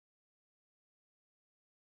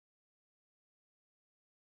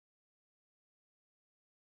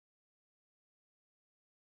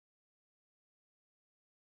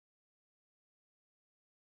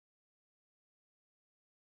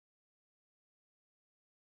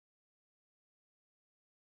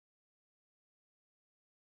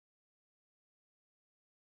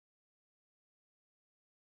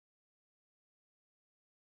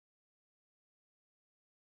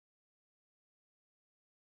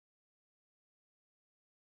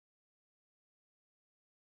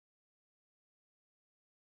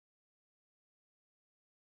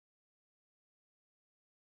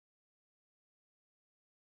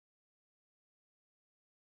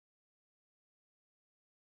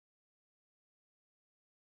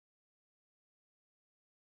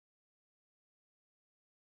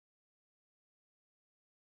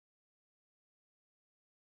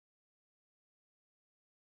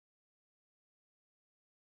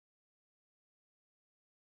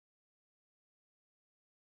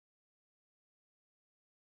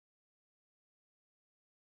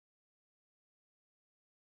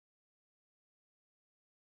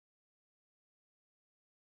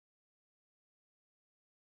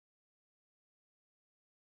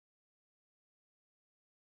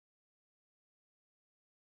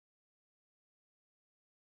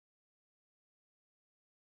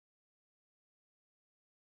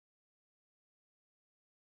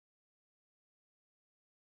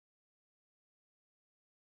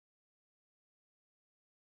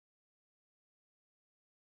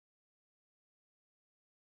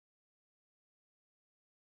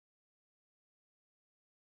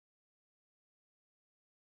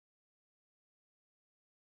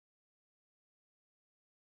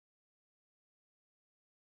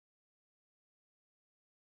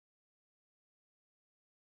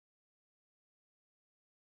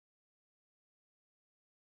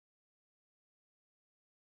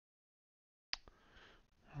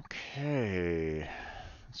Okay,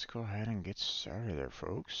 let's go ahead and get started there,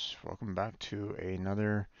 folks. Welcome back to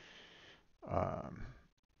another, um,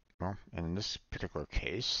 well, in this particular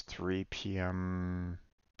case, 3 p.m.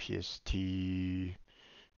 PST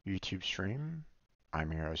YouTube stream.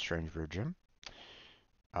 I'm your host, Strange Jim,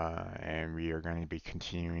 and we are going to be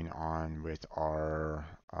continuing on with our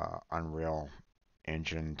Unreal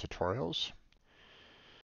Engine tutorials.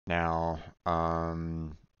 Now,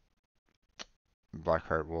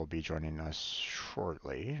 Blackheart will be joining us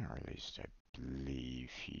shortly, or at least I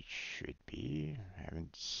believe he should be. I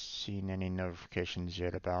haven't seen any notifications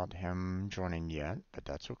yet about him joining yet, but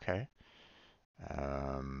that's okay.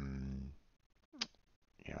 Um,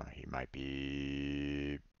 he might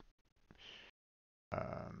be,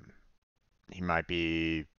 um, he might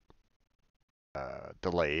be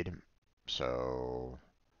delayed. So,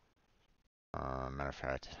 matter of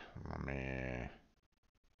fact, let me,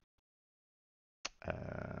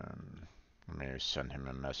 let me send him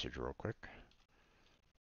a message real quick.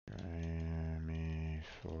 Join me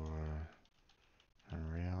for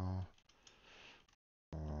Unreal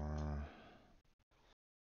or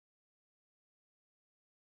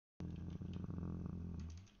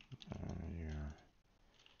yeah,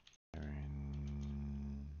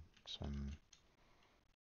 doing some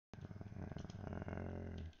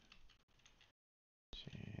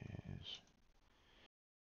geez.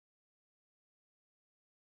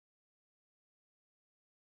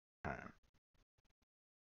 All right,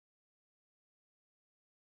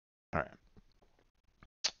 all right.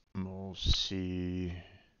 We'll see.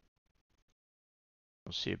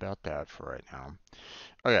 We'll see about that for right now.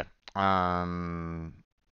 Okay. Um.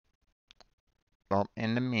 Well,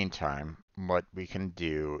 in the meantime, what we can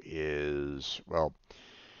do is, well,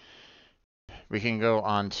 we can go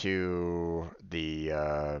on to the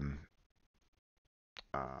um.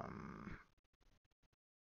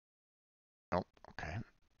 Oh, okay.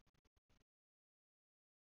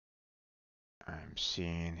 I'm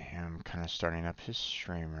seeing him kind of starting up his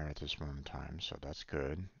stream right at this moment in time, so that's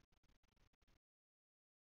good.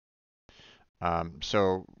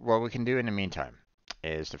 So what we can do in the meantime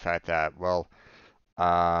is the fact that, well,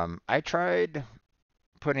 I tried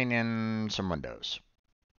putting in some windows,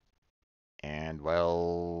 and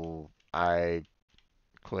well, I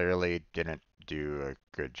clearly didn't do a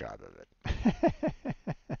good job of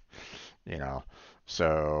it. You know,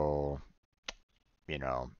 so, you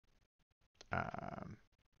know, um,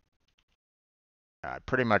 I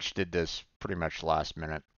pretty much did this pretty much last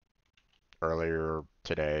minute earlier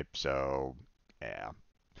today, so yeah.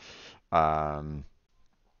 Um,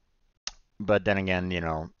 but then again,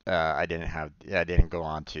 I didn't go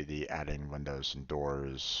on to the adding windows and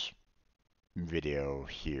doors video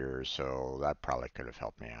here, so that probably could have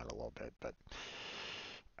helped me out a little bit. But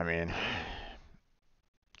I mean,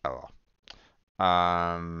 oh well.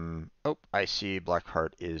 Oh, I see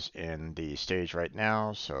Blackheart is in the stage right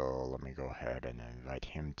now, so let me go ahead and invite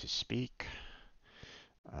him to speak.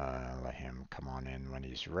 Let him come on in when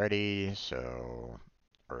he's ready. So,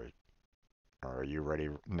 or, or are you ready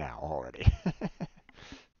now already?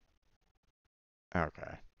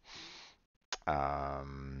 Okay.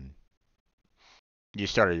 Um, you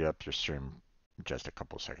started up your stream just a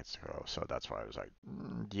couple seconds ago, so that's why I was like,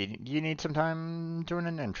 do you need some time doing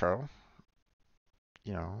an intro?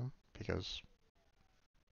 You know, because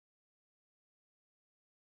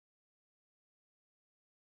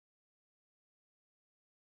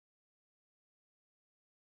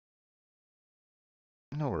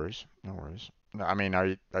no worries, no worries. No, I mean, are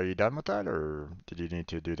you done with that, or did you need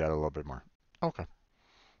to do that a little bit more? Okay,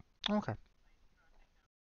 okay,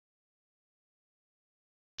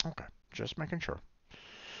 okay. Just making sure.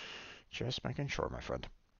 Just making sure, my friend.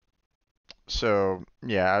 So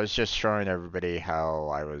yeah, I was just showing everybody how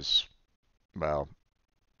I was, well,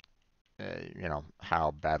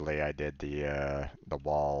 how badly I did the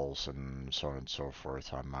walls and so on and so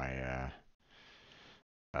forth on my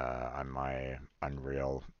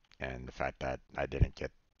Unreal, and the fact that I didn't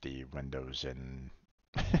get the windows in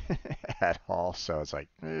at all. So it's like,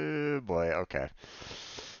 oh boy, okay.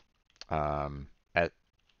 Um, at,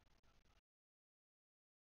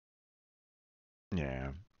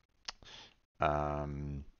 yeah.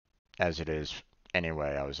 Um, as it is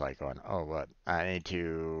anyway, I was like going, oh, what? I need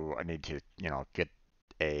to, get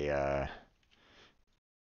a,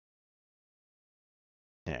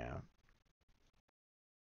 yeah,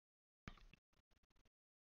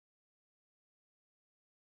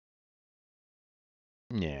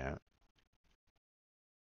 yeah.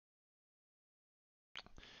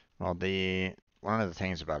 Well, the one of the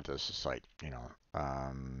things about this is like, you know,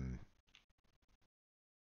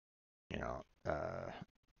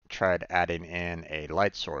 tried adding in a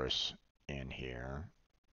light source in here,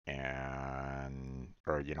 and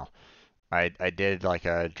or I did like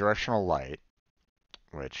a directional light,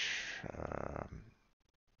 which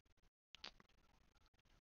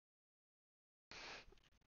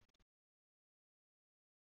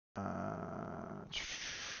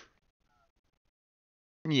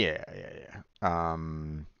yeah, yeah, yeah.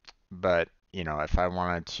 But if I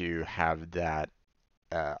wanted to have that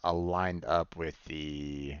aligned up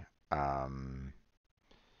um,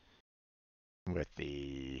 with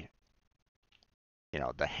the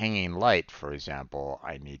hanging light, for example,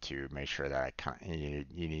 I need to make sure that you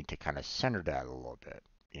need to kind of center that a little bit,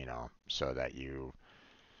 so that you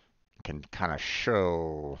can kind of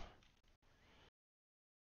show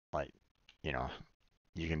like, you know,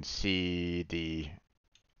 you can see the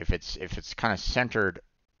if it's kind of centered,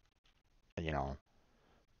 you know,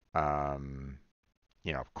 um,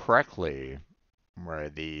 correctly where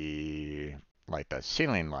the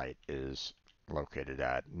ceiling light is located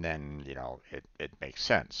at, then it makes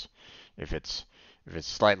sense. If it's if it's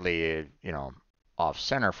slightly off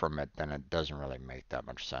center from it, then it doesn't really make that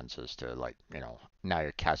much sense as to like now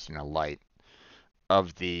you're casting a light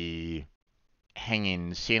of the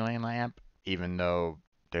hanging ceiling lamp, even though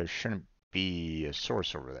there shouldn't be a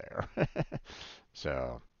source over there.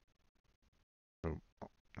 So, oop,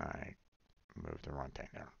 I moved the wrong thing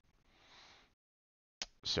there.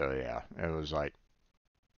 So yeah, it was like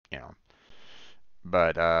you know,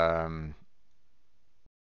 but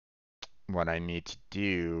what I need to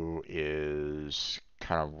do is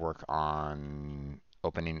kind of work on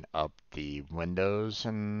opening up the windows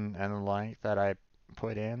and the like that I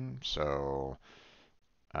put in. So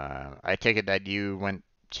I take it that you went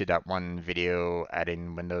to that one video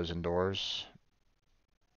adding windows and doors.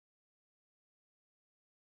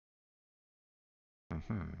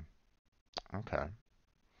 Hmm. Okay.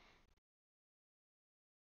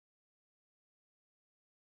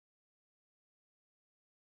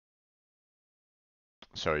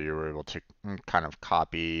 So you were able to kind of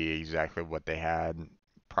copy exactly what they had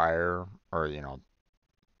prior, or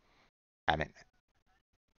add it.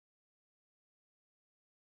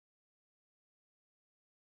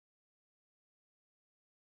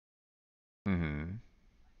 Mm-hmm.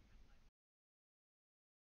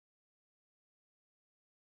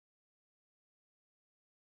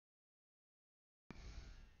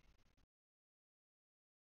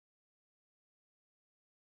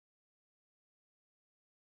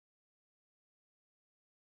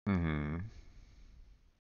 Mm-hmm.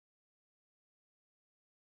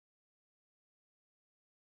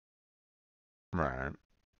 Right.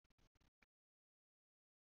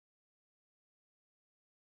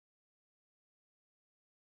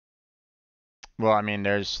 Well, I mean,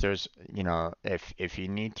 there's if you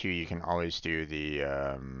need to, you can always do the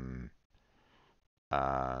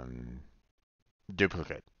um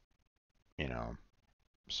duplicate, you know.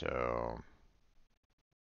 So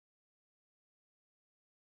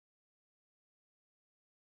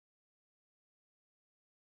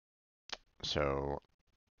so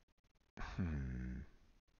hmm,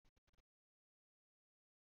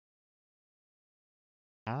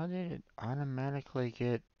 how did it automatically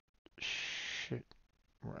get shit?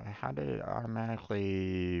 How did it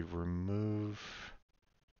automatically remove?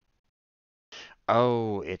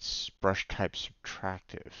 Oh, it's brush type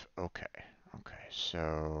subtractive. Okay. Okay.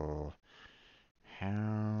 So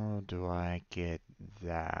how do I get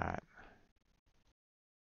that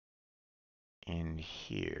in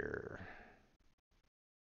here?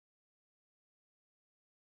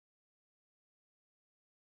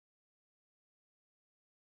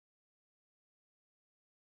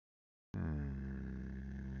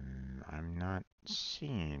 I'm not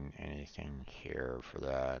seeing anything here for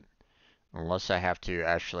that. Unless I have to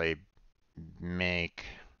actually make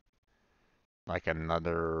like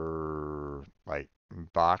another like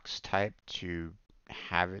box type to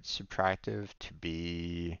have it subtractive to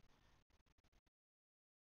be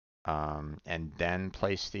and then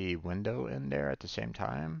place the window in there at the same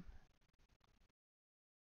time.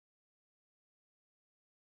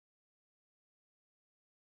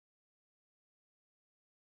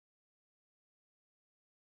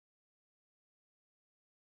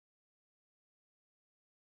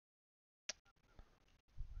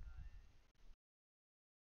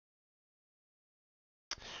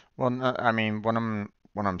 Well, no, I mean, what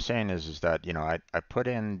I'm saying is that I put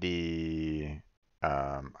in the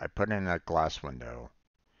I put in a glass window,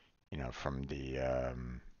 from the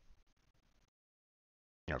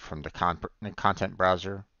from the content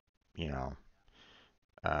browser, you know,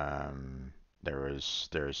 um, there's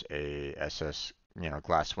a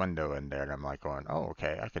glass window in there, and I'm like going, oh,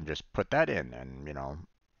 okay, I can just put that in, and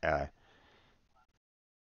uh,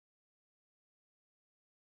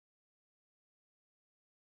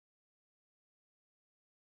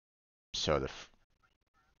 so the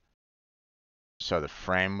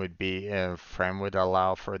frame would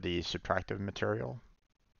allow for the subtractive material.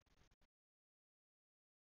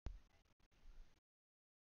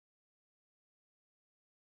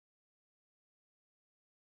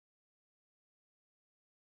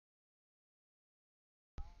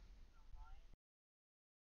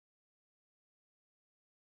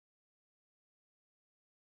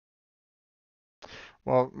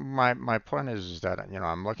 Well, my point is that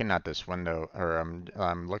I'm looking at this window, or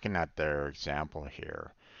I'm looking at their example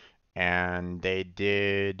here, and they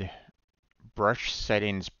did brush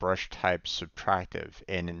settings, brush type, subtractive,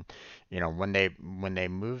 and when they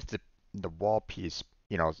moved the wall piece,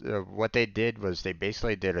 what they did was they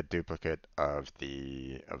basically did a duplicate of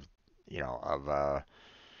a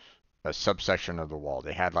subsection of the wall.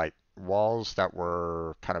 They had like walls that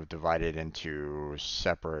were kind of divided into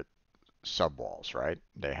separate subwalls, right?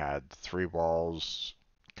 They had three walls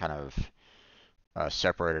kind of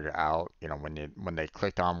separated out. When they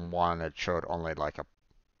clicked on one, it showed only like a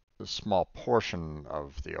small portion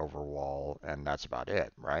of the overwall, and that's about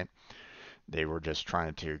it, right? They were just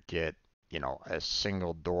trying to get a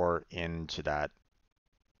single door into that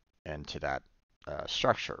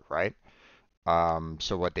structure, right?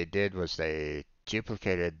 So what they did was they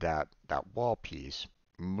duplicated that wall piece,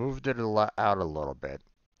 moved it out a little bit,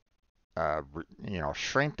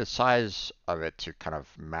 shrink the size of it to kind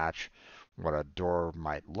of match what a door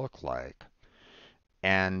might look like.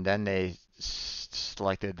 And then they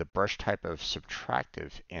selected the brush type of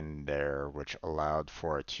subtractive in there, which allowed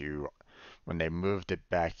for it to, when they moved it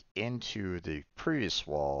back into the previous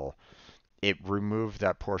wall, it removed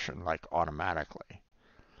that portion like automatically.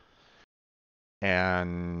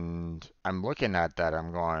 And I'm looking at that,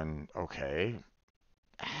 I'm going, okay,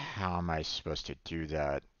 how am I supposed to do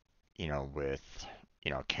that, with,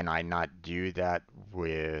 can I not do that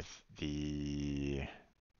with the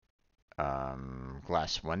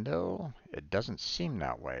glass window? It doesn't seem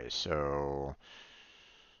that way. So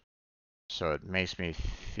it makes me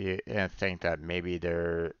think that maybe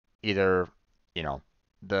they're either, you know,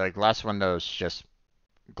 the glass window is just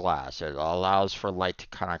glass. It allows for light to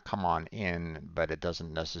kind of come on in, but it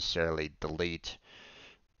doesn't necessarily delete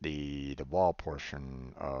the wall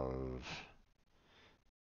portion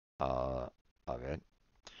uh of it.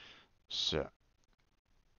 So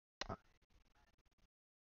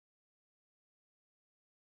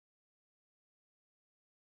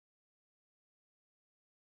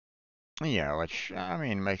yeah, which I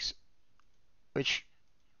mean makes which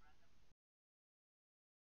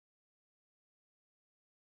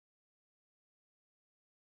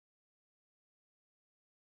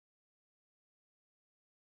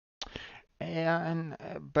yeah, and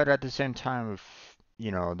but at the same time, if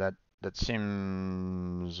that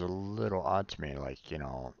seems a little odd to me. Like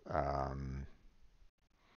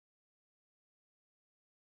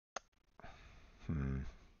hmm,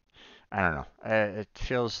 I don't know. It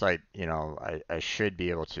feels like I should be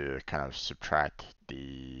able to kind of subtract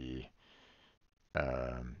the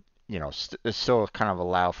um, still kind of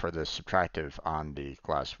allow for the subtractive on the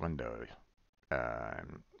glass window.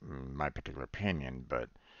 My particular opinion, but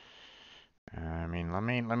I mean, let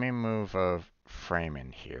me move a frame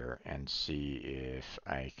in here and see if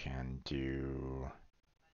I can do.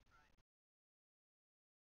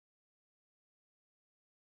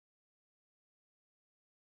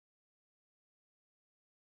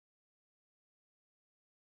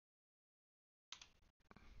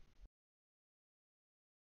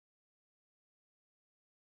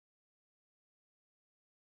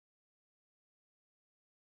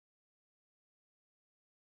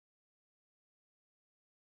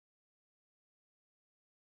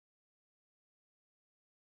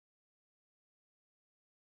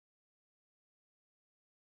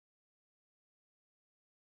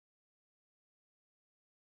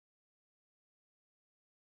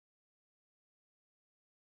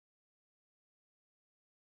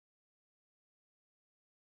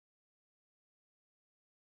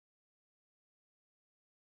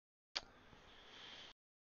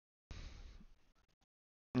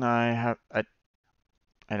 No, I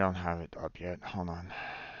don't have it up yet. Hold on.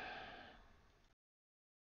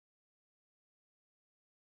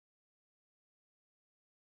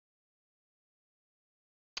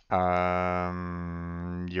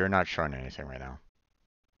 You're not showing anything right now.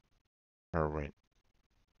 Or wait.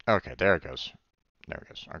 Okay, there it goes. There it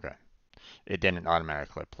goes. Okay. It didn't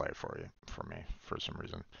automatically play for me for some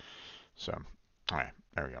reason. So. All right,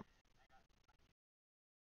 there we go.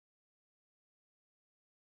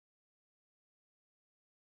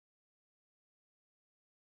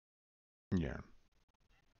 Yeah.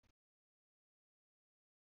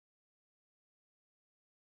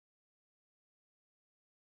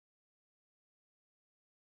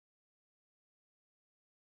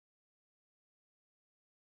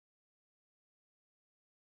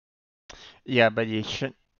 Yeah, but you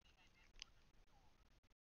should,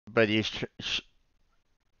 but you should,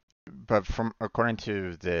 but from according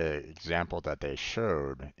to the example that they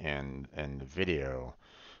showed in the video,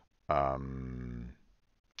 um,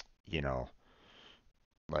 you know,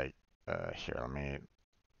 like here, let me,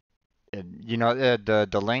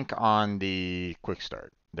 the link on the quick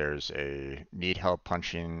start. There's a need help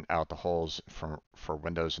punching out the holes for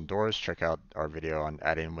windows and doors. Check out our video on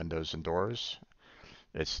adding windows and doors.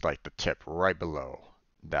 It's like the tip right below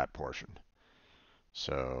that portion.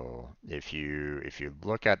 So if you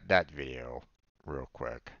look at that video real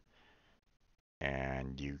quick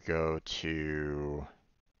and you go to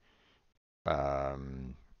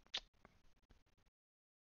um,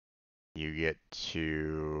 you get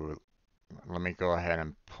to let me go ahead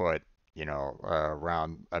and put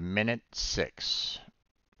around a minute 6.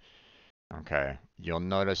 Okay, you'll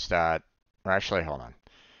notice that. Actually, hold on.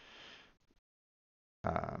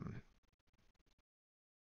 Um,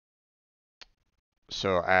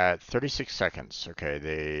 so at 36 seconds, okay,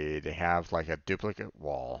 they have like a duplicate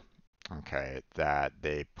wall, okay, that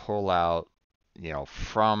they pull out,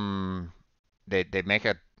 from they make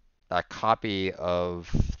a copy of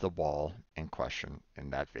the wall in question in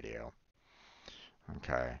that video,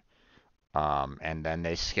 okay, and then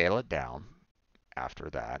they scale it down after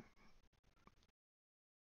that,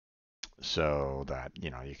 so that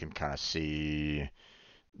you can kind of see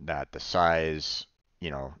that the size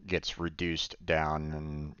gets reduced down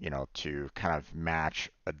and to kind of match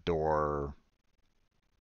a door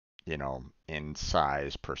in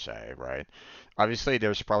size per se, right? Obviously,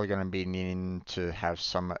 there's probably going to be needing to have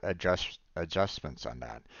some adjustments on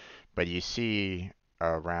that, but you see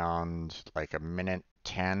around like a minute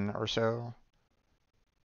 10 or so,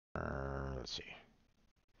 or let's see,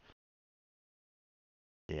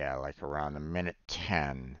 yeah, like around a minute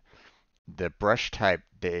 10. The brush type,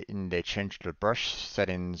 they changed the brush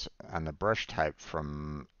settings on the brush type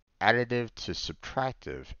from additive to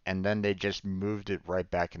subtractive, and then they just moved it right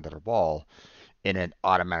back into the wall, and it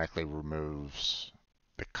automatically removes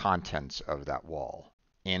the contents of that wall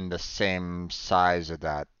in the same size of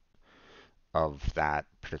that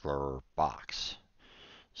particular box.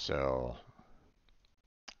 So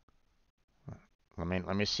let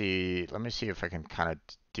me see if I can kind of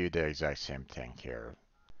do the exact same thing here.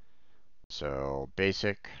 So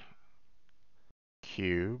basic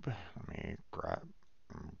cube. Let me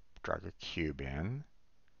drag a cube in.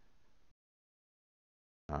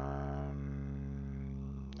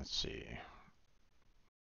 Let's see.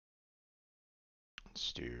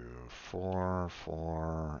 Let's do 4,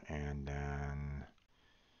 4, and then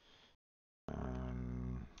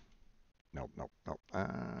um, nope, nope, nope.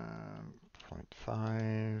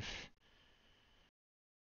 0.5.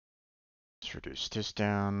 Let's reduce this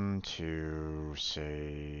down to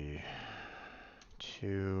say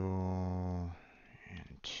 2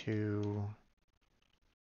 and 2.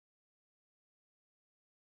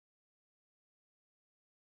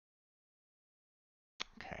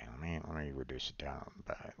 Okay, let me reduce it down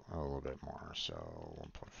by a little bit more. So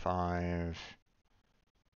 1.5.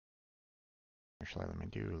 Actually, let me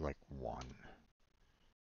do like 1.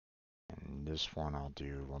 And this one I'll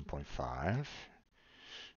do 1.5.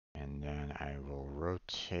 And then I will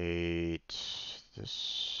rotate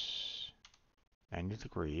this 90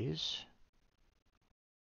 degrees.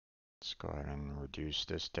 Let's go ahead and reduce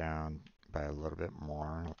this down by a little bit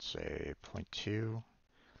more. Let's say zero point 0.2.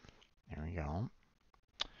 There we go.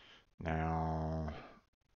 Now,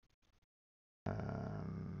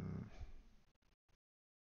 um,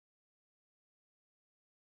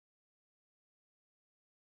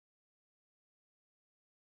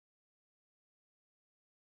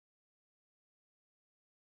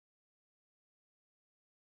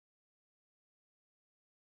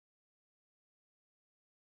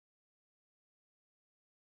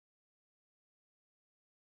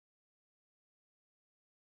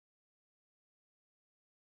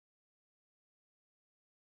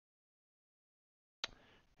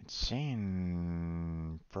 it's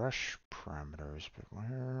saying brush parameters, but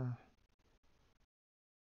where?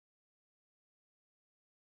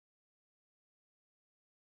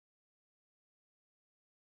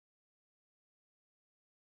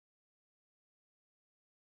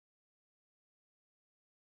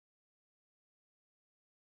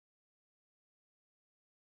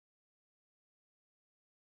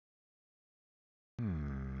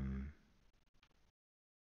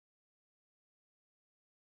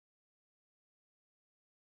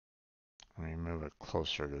 Let me move it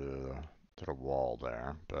closer to the wall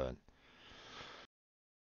there, but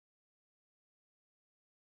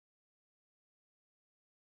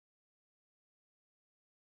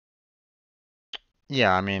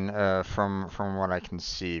yeah, I mean, from what I can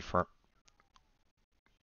see, for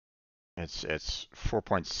it's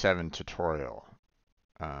 4.7 tutorial.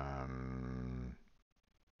 Um,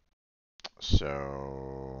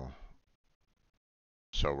 so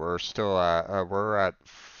we're still at we're at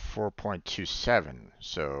 4.27.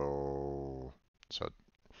 So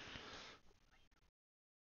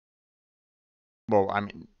well, I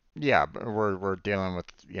mean, yeah, but we're dealing with,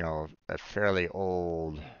 a fairly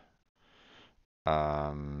old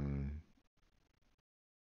um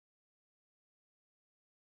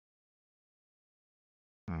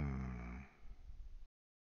hmm,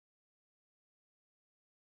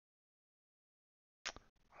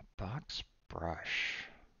 box brush.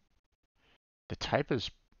 The type is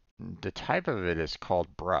the type of it is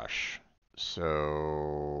called brush.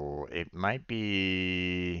 So it might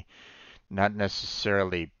be not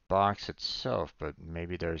necessarily box itself, but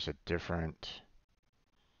maybe there's a different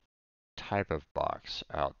type of box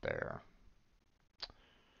out there.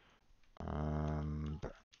 Um,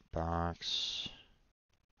 box.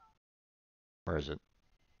 Where is it?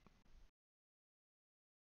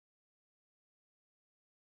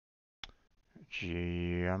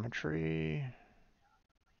 Geometry.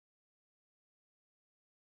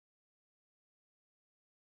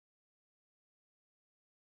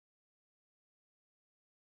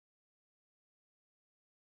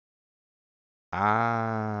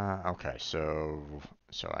 Ah, okay. So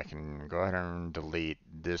I can go ahead and delete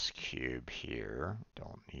this cube here.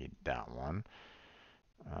 Don't need that one.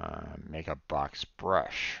 Make a box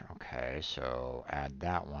brush. Okay, so add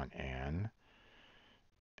that one in,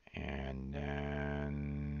 and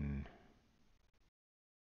then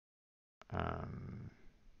um,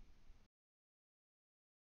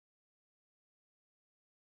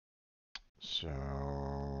 so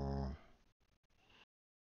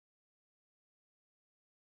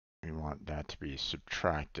we want that to be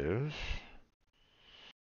subtractive.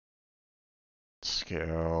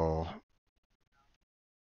 Scale.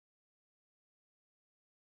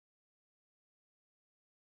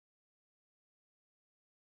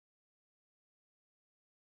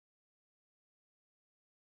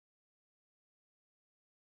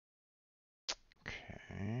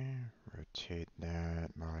 Okay, rotate that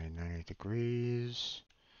by 90 degrees.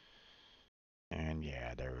 And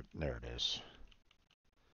yeah, there it is.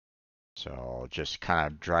 So just kind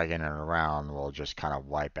of dragging it around will just kind of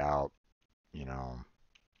wipe out, you know,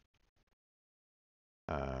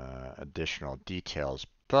 additional details.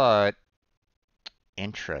 But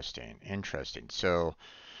interesting, interesting. So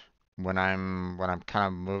when I'm kind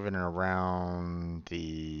of moving around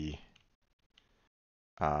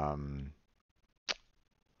um,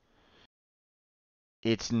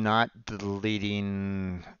 it's not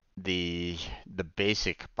deleting the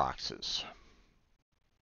basic boxes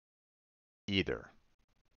either.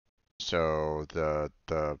 So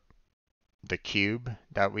the cube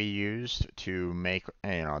that we used to make,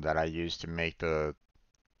 that I used to make the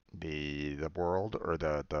world, or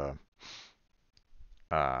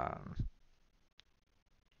um,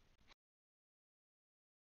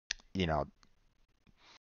 you know,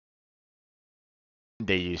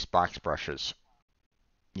 they use box brushes.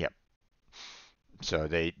 Yep. So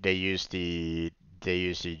they use the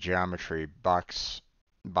geometry box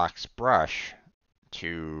brush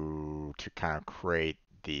to kind of create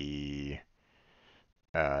the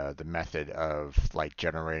method of like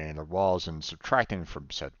generating the walls and subtracting from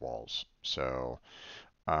said walls. So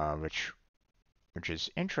which is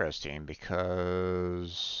interesting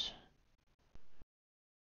because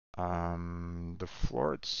the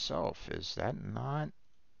floor itself, is that not?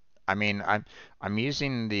 I mean, I'm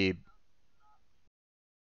using the.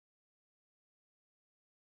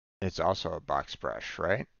 It's also a box brush,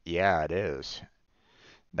 right? Yeah, it is.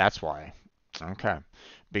 That's why. Okay.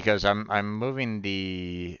 Because I'm moving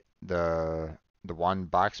the one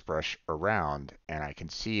box brush around, and I can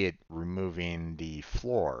see it removing the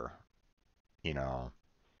floor, you know,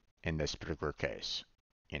 in this particular case.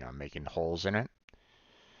 Making holes in it.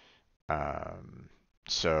 Um,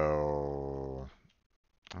 so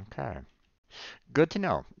okay. Good to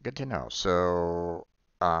know. Good to know.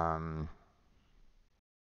 Um,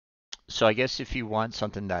 so I guess if you want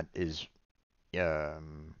something that is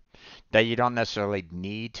um, that you don't necessarily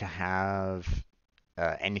need to have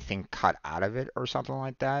anything cut out of it or something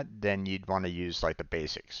like that, then you'd want to use like the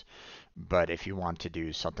basics. But if you want to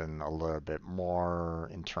do something a little bit more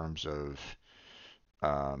in terms of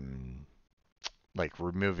um, like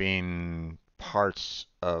removing parts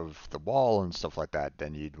of the wall and stuff like that,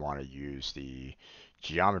 then you'd want to use the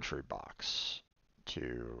geometry box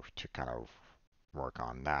to kind of work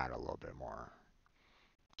on that a little bit more.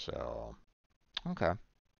 So, okay,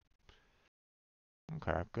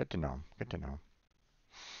 okay, good to know. Good to know.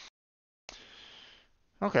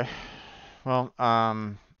 Okay, well,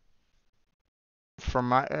 from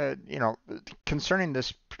my, concerning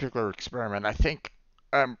this particular experiment, I think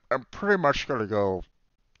I'm pretty much gonna go.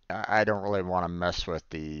 I don't really want to mess with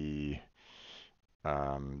the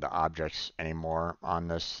objects anymore on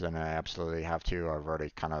this than I absolutely have to. I've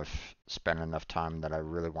already kind of spent enough time that I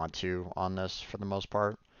really want to on this for the most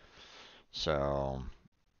part. So,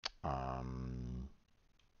 um,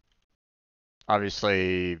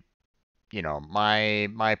 obviously,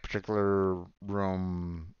 my particular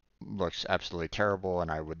room looks absolutely terrible,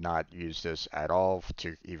 and I would not use this at all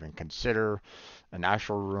to even consider an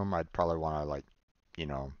actual room. I'd probably want to you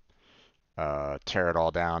know, tear it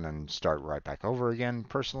all down and start right back over again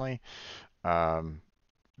personally. Um,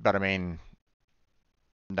 but I mean,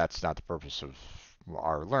 that's not the purpose of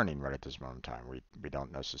our learning right at this moment in time. We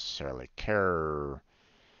don't necessarily care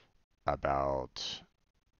about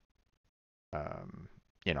um,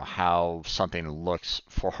 how something looks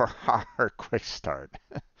for our quick start.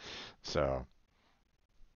 So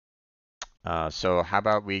so how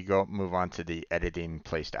about we go move on to the editing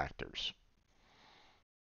placed actors?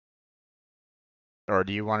 Or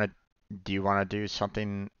do you want to do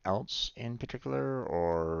something else in particular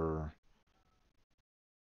or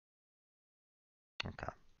okay.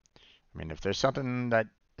 I mean, if there's something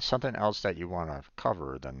else that you want to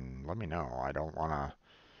cover, then let me know. I don't want to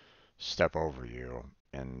step over you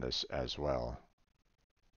in this as well.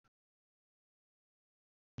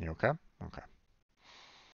 You okay? Okay.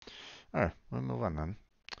 All right, we'll move on then.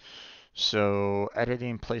 So,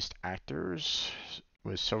 editing placed actors.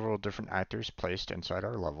 With several different actors placed inside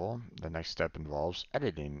our level, the next step involves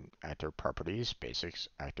editing actor properties, basics,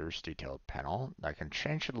 actors detailed panel that can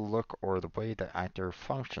change the look or the way the actor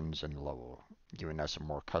functions in the level, giving us a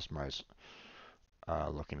more customized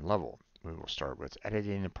looking level. We will start with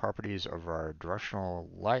editing the properties of our directional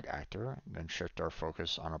light actor, then shift our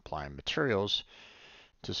focus on applying materials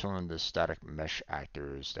to some of the static mesh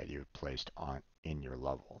actors that you've placed on in your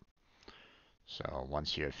level. So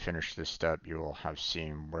once you have finished this step, you will have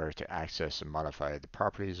seen where to access and modify the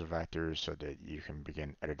properties of actors so that you can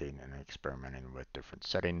begin editing and experimenting with different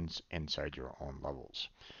settings inside your own levels.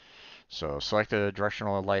 So select the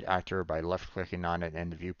directional light actor by left clicking on it in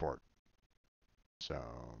the viewport. So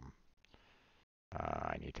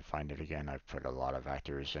I need to find it again. I've put a lot of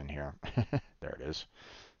actors in here. There it is.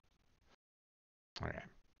 Okay.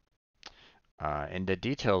 In the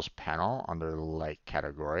details panel under the light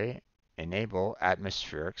category, enable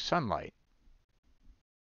atmospheric sunlight.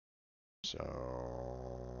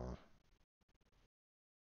 So,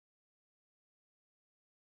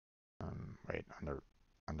 wait, under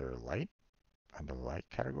light, under light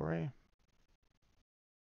category.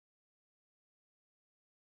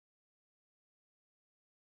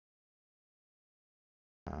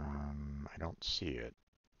 I don't see it.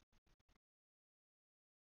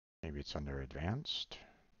 Maybe it's under advanced.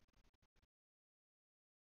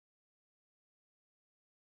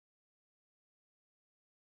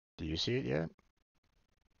 Do you see it yet?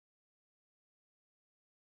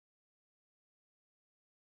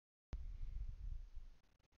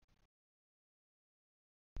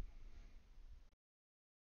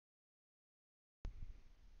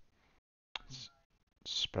 It's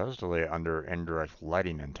supposedly under indirect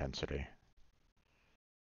lighting intensity,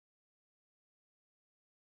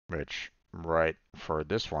 which, right, for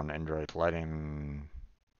this one, indirect lighting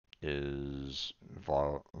is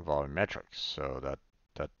volumetric, so that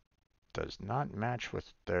does not match with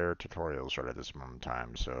their tutorials right at this moment in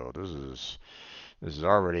time. So this is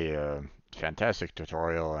already a fantastic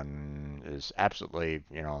tutorial and is absolutely,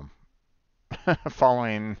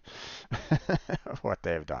 following what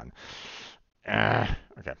they've done.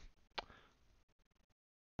 Okay.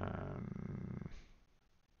 Um,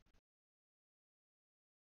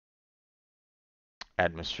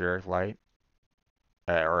 atmospheric light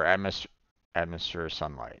or atmosphere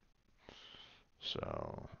sunlight.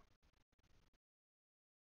 So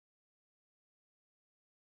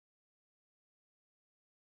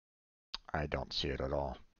I don't see it at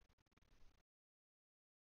all.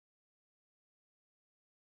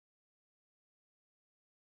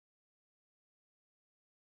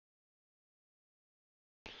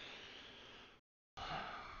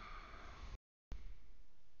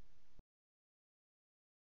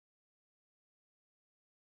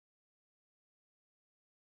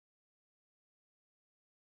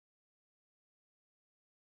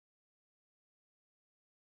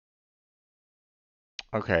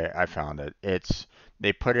 Okay, I found it.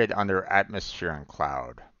 They put it under atmosphere and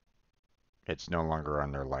cloud. It's no longer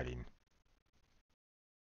under lighting.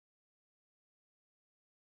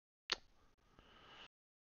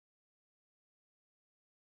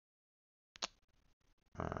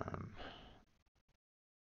 Um,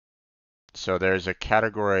 so there's a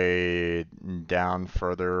category down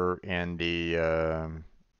further in the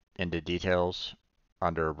details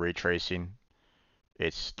under retracing.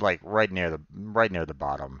 It's like right near the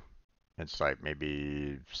bottom. It's like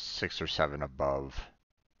maybe 6 or 7 above,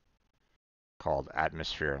 called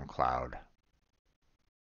atmosphere and cloud.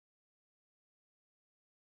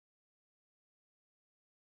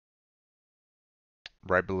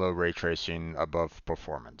 Right below ray tracing, above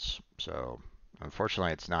performance. So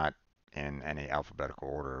unfortunately, it's not in any alphabetical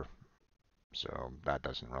order, so that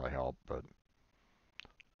doesn't really help. But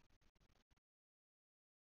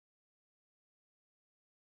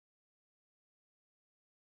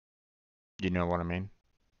you know what I mean?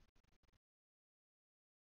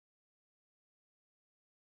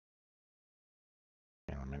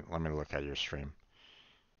 Yeah, let me look at your stream.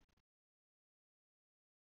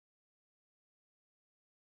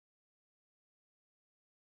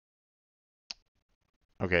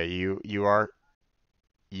 Okay, you are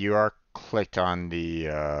clicked on the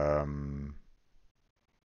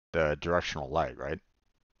directional light, right?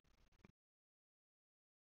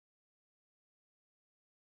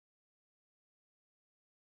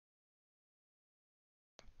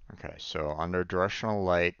 Okay, so under directional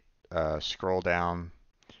light, scroll down,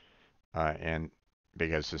 and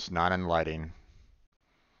because it's not in lighting,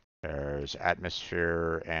 there's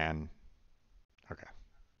atmosphere and okay,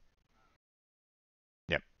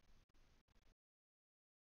 yep.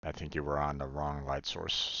 I think you were on the wrong light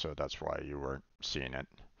source, so that's why you weren't seeing it.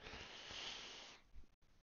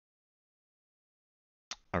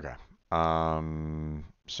 Okay.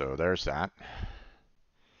 So there's that.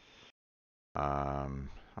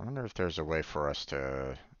 I wonder if there's a way for us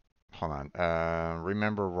to hold on.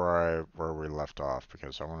 Remember where we left off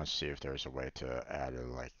because I want to see if there's a way to add a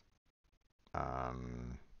like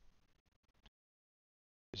um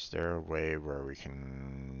is there a way where we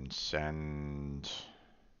can send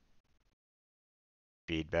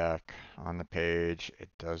feedback on the page? It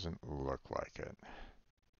doesn't look like it.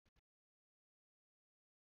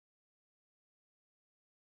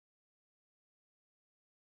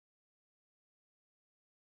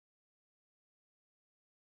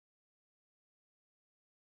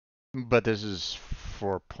 But this is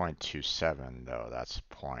 4.27 though. That's the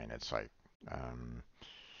point. It's like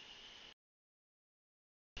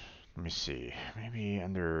let me see. Maybe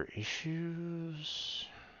under issues?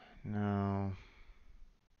 No.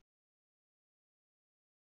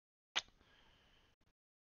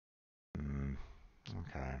 Hmm.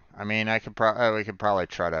 Okay. I mean, we could probably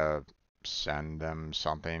try to send them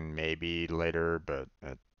something maybe later, but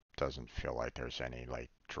it doesn't feel like there's any like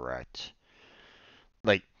direct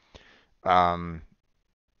like um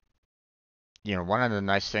one of the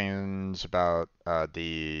nice things about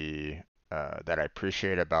the that I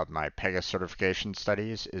appreciate about my Pega certification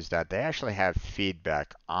studies is that they actually have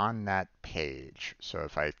feedback on that page. So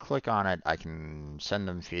if I click on it, I can send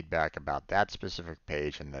them feedback about that specific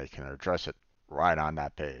page and they can address it right on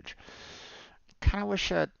that page. Kind of wish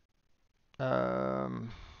that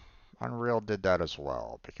um, Unreal did that as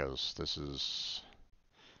well because this is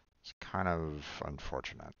it's kind of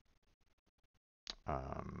unfortunate.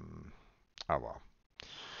 Um, oh well.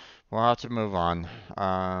 We'll have to move on.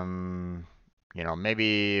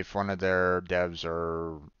 Maybe if one of their devs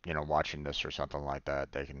are, watching this or something like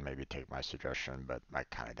that, they can maybe take my suggestion, but I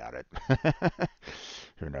kind of doubt it.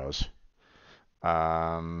 Who knows?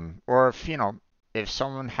 Or if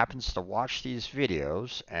someone happens to watch these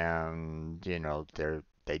videos and,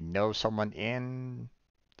 they know someone in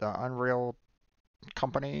the Unreal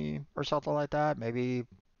company or something like that, maybe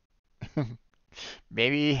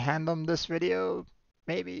hand them this video,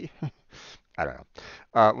 maybe. I don't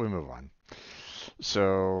know. We move on.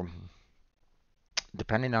 So,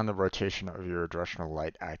 depending on the rotation of your directional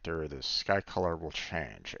light actor, the sky color will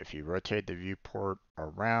change. If you rotate the viewport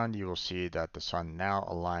around, you will see that the sun now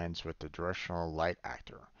aligns with the directional light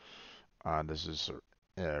actor. This is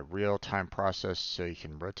a real-time process, so you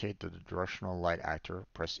can rotate the directional light actor,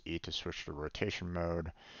 press E to switch to rotation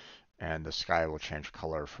mode, and the sky will change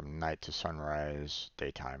color from night to sunrise,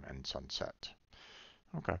 daytime, and sunset.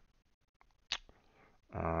 Okay.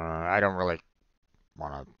 I don't really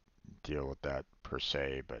want to deal with that per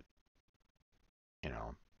se, but you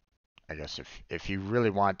know, I guess if you really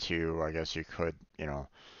want to, I guess you could,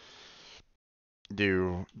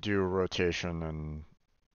 do a rotation and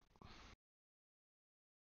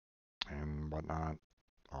and whatnot,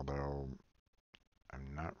 although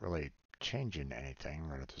I'm not really changing anything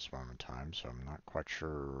right at this moment in time, so I'm not quite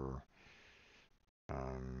sure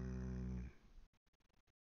um,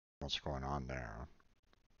 what's going on there.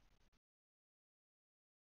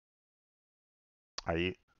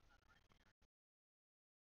 I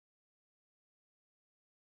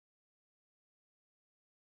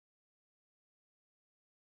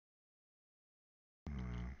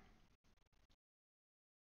mm,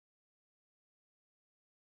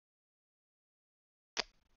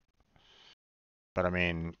 but I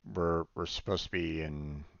mean, we're supposed to be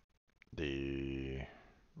in the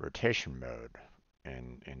rotation mode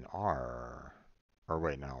in R. Or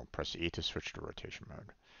wait, no, press E to switch to rotation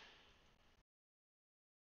mode.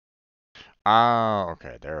 Oh,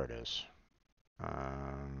 okay, there it is.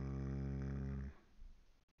 Um,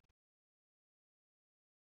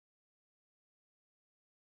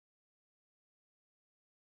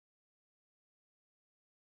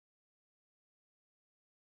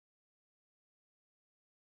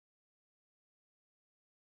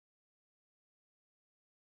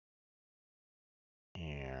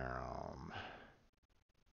 yeah,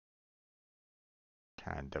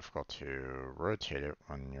 kind of difficult to rotate it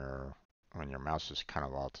when your mouse is kind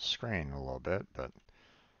of off the screen a little bit, but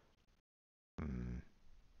mm,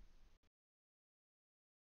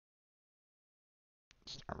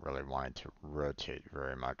 it's not really wanting to rotate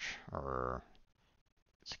very much, or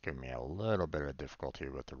it's giving me a little bit of difficulty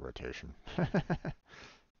with the rotation.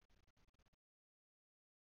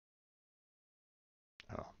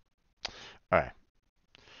 Oh, all right.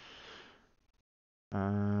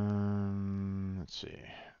 Let's see.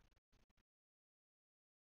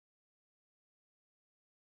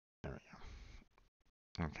 There we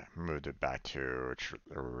go. Okay, moved it back to its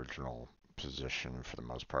original position for the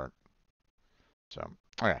most part. So,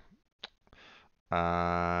 okay.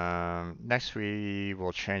 Next, we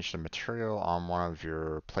will change the material on one of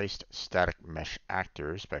your placed static mesh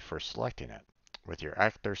actors by first selecting it. With your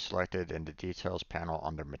actor selected in the Details panel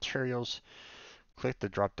under Materials, click the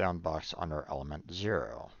drop-down box under Element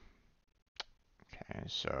 0. Okay,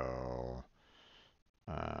 so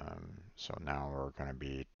now we're going to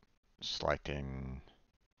be selecting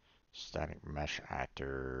static mesh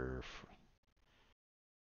actor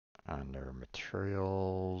under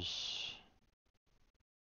Materials.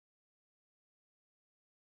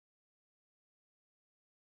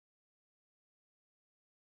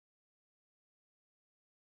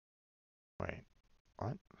 Wait,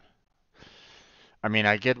 what? I mean,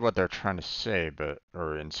 I get what they're trying to say, but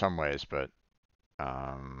or in some ways, but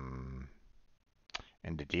um,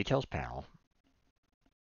 in the Details panel,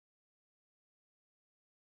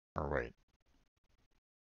 or wait,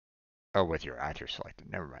 oh, with your actor selected.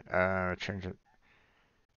 Never mind. Change it.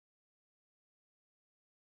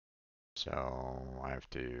 So I have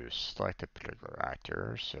to select a particular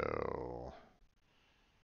actor. So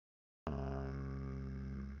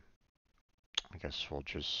um, I guess we'll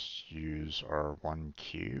just use our one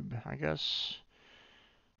cube. I guess.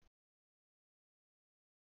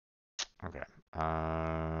 Okay.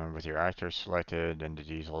 With your actor selected in the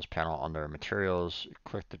details panel under materials,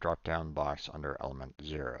 click the drop down box under element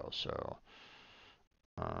 0.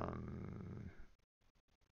 Um,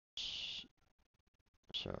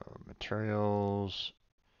 so materials,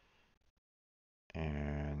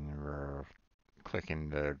 and we're clicking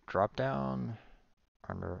the drop down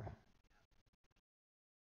under.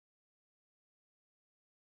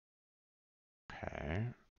 Okay.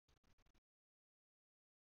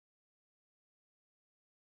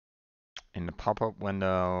 In the pop-up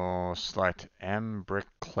window, select M brick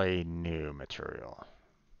clay new material.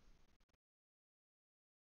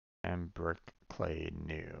 M brick clay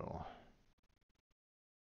new.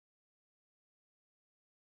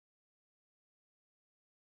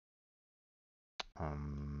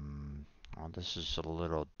 Well, this is a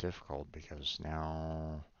little difficult because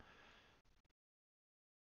now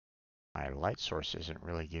my light source isn't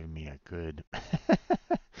really giving me a good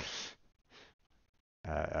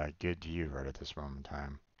a good view right at this moment in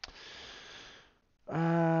time.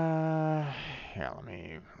 Yeah, let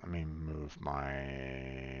me move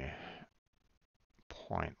my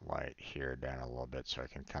point light here down a little bit so I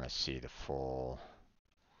can kind of see the full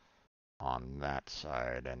on that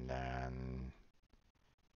side, and then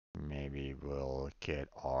maybe we'll get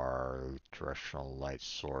our directional light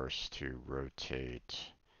source to rotate.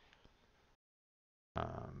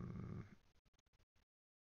 Um,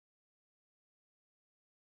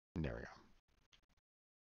 there we go.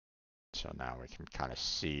 So now we can kind of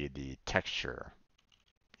see the texture,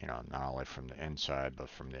 not only from the inside, but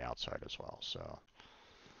from the outside as well. So,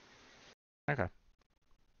 okay.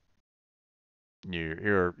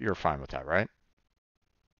 You're fine with that, right?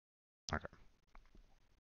 Okay.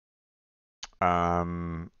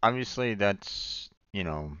 Obviously that's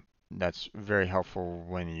very helpful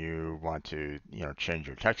when you want to, change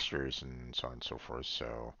your textures and so on and so forth.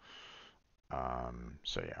 So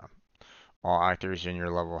yeah. All actors in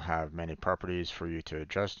your level have many properties for you to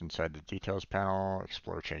adjust inside the details panel.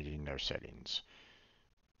 Explore changing their settings.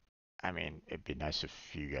 I mean, it'd be nice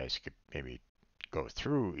if you guys could maybe go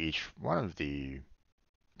through each one of the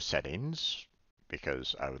settings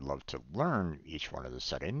because I would love to learn each one of the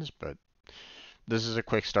settings, but this is a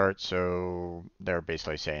quick start, so they're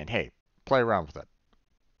basically saying, "Hey, play around with it."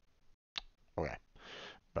 Okay,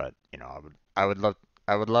 but I would love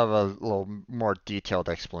a little more detailed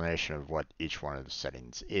explanation of what each one of the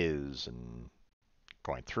settings is and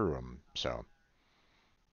going through them. So,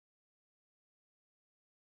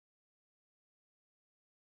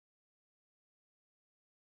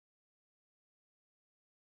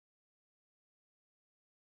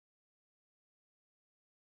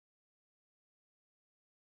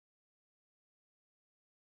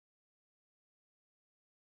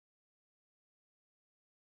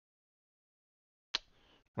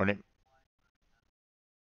 what do you,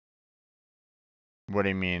 what do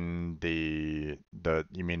you mean the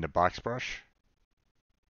you mean the box brush?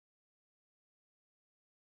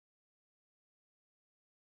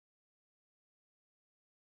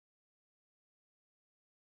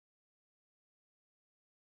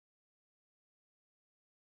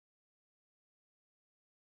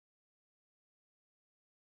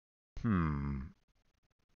 Hmm.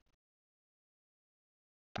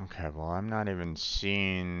 Okay, well, I'm not even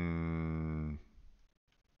seeing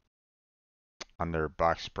under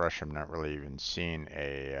box brush. I'm not really even seeing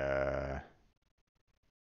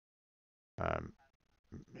um,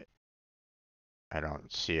 I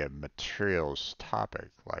don't see a materials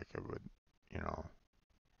topic like it would, you know.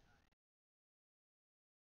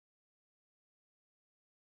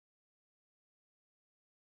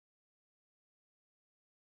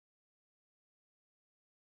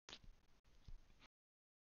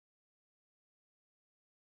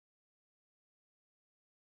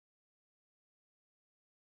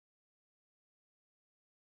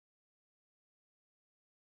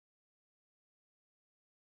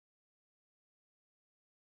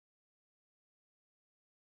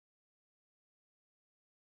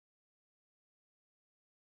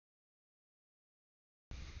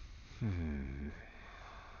 Hmm.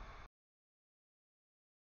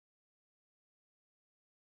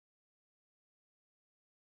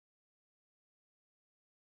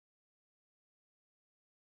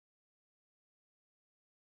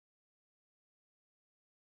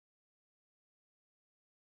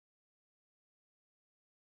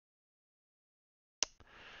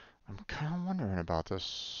 I'm kind of wondering about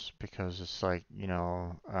this because it's like,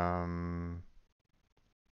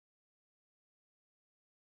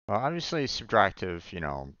 well, obviously subtractive, you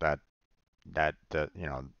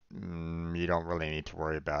don't really need to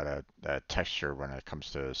worry about a texture when it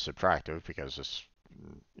comes to subtractive because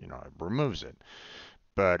it removes it.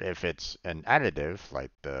 But if it's an additive,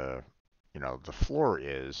 like the floor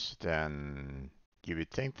is, then you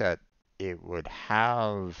would think that it would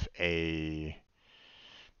have a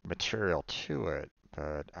material to it,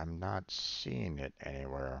 but I'm not seeing it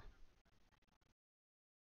anywhere.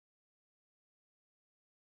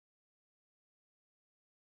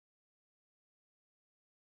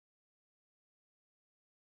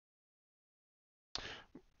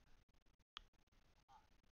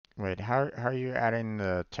 Wait, how are you adding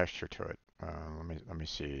the texture to it? Let me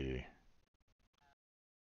see.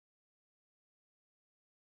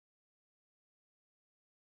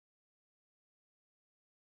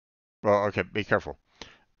 Well, okay, be careful.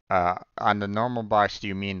 On the normal box, do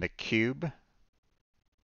you mean the cube?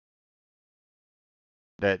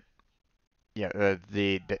 That Yeah,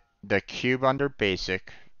 the cube under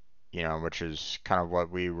basic, which is kind of what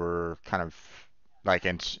we were kind of like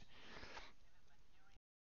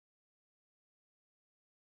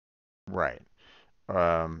right.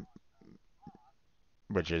 Um,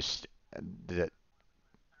 which is the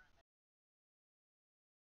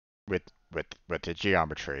with the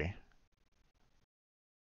geometry,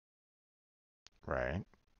 right?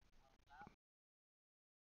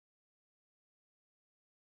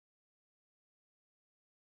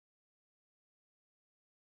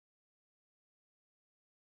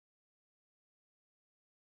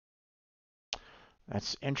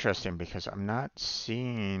 That's interesting because I'm not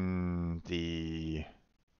seeing the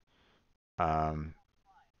um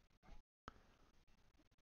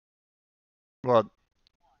well,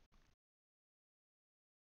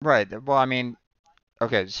 right. Well, I mean,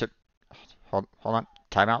 okay, so hold on.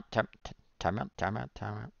 Time out.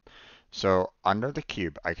 So under the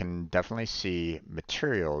cube, I can definitely see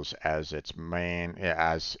materials as its main,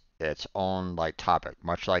 as its own like topic,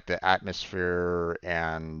 much like the atmosphere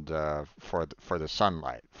and for the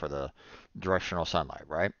sunlight, for the directional sunlight,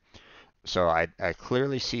 right? So I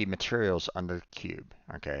clearly see materials under the cube,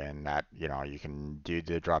 okay, and that, you can do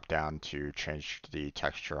the drop down to change the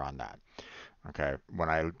texture on that. Okay, when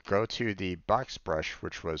I go to the box brush,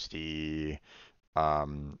 which was the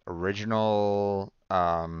original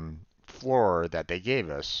floor that they gave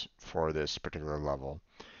us for this particular level.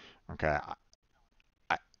 Okay,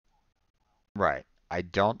 I, right. I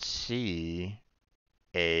don't see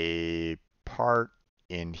a part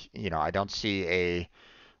I don't see a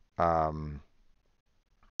um,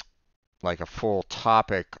 like a full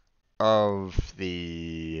topic of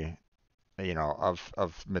the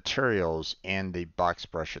of materials and the box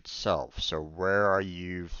brush itself. So where are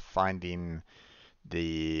you finding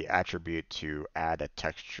the attribute to add a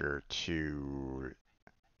texture to?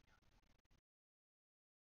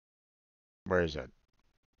 Where is it?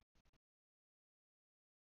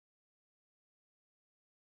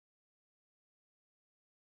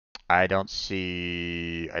 I don't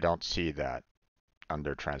see that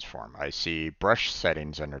under transform. I see brush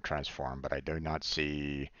settings under transform, but I do not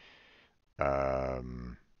see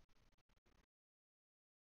um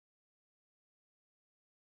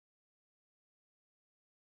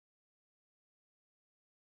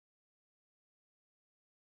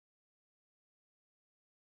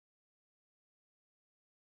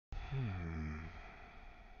hmm,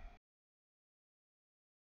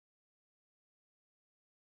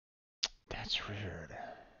 that's weird.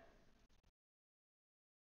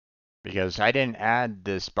 Because I didn't add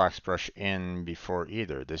this box brush in before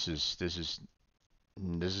either. This is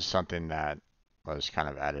something that was kind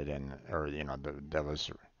of added in, or that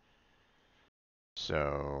was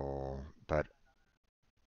so. But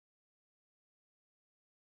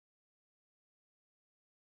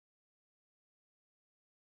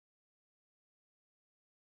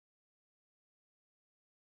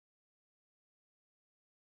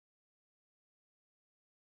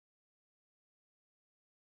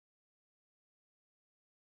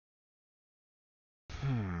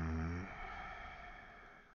hmm,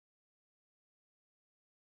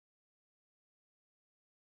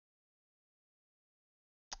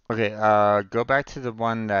 okay. Go back to the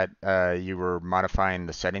one that you were modifying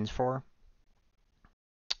the settings for,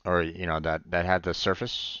 or that had the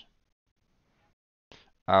surface.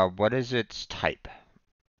 What is its type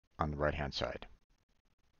on the right hand side?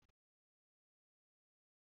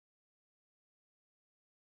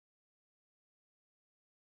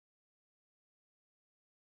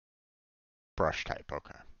 Brush type.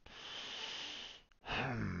 Okay.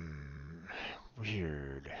 Hmm.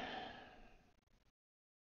 Weird.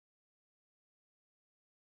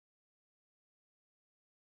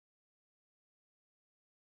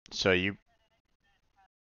 So you.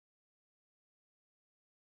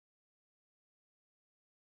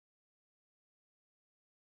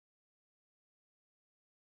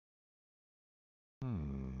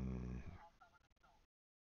 Hmm.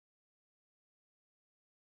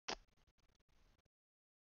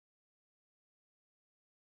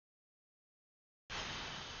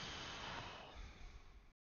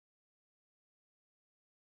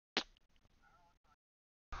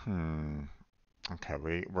 Hmm. Okay,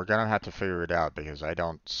 we're gonna have to figure it out because I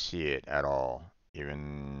don't see it at all.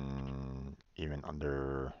 Even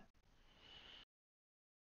under.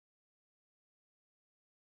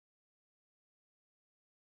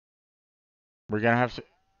 We're gonna have to.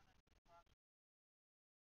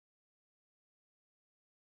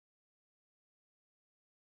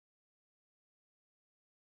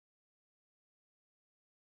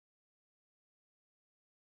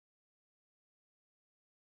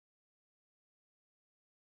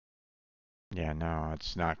 Yeah, no,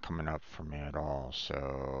 it's not coming up for me at all.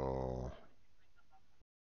 So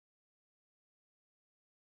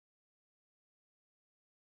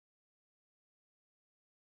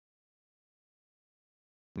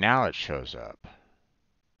now it shows up.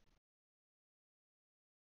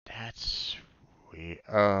 That's weird.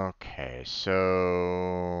 Okay,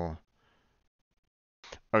 so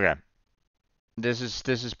okay. This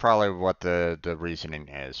is probably what the reasoning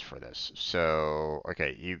is for this. So,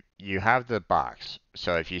 okay, you have the box.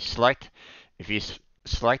 So if you select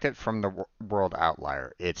it from the world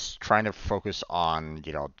outlier, it's trying to focus on,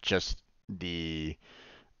 just the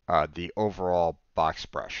overall box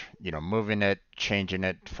brush. Moving it, changing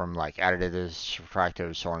it from like additive,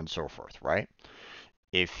 subtractive, so on and so forth, right?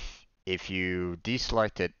 If you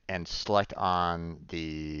deselect it and select on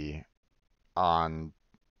the on,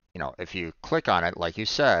 if you click on it, like you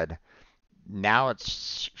said, now it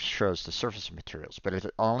shows the surface materials, but it's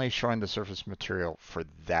only showing the surface material for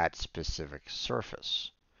that specific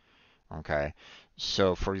surface. Okay.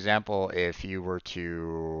 So for example, if you were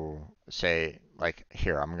to say like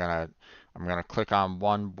here, I'm gonna click on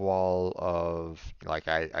one wall of like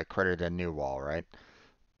I created a new wall, right?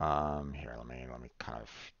 Here, let me kind of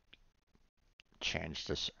change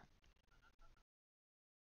this.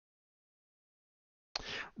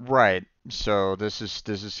 Right. So this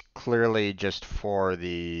is clearly just for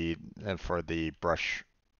the brush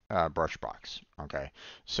box. Okay.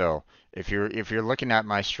 So if you're looking at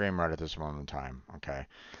my stream right at this moment in time, okay,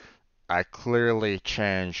 I clearly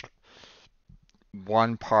changed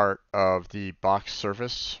one part of the box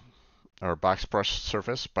surface or box brush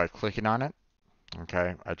surface by clicking on it.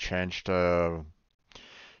 Okay. I changed the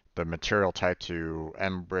material type to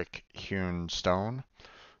M brick hewn stone.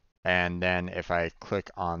 And then if I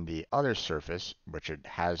click on the other surface, which it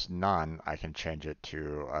has none, I can change it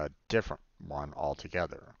to a different one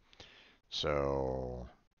altogether. So,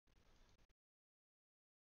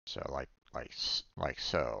 so like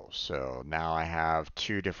so. So now I have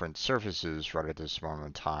two different surfaces right at this moment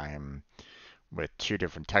in time with two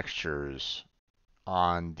different textures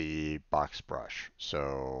on the box brush.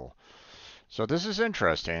 So this is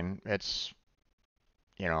interesting. It's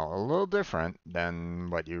a little different than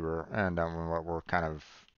what you were and than what we're kind of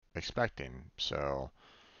expecting. So,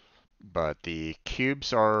 but the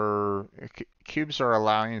cubes are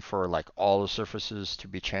allowing for like all the surfaces to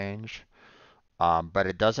be changed, but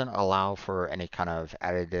it doesn't allow for any kind of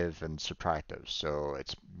additive and subtractive. So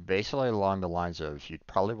it's basically along the lines of you'd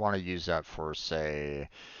probably want to use that for say,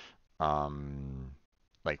 um,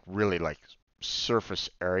 like really like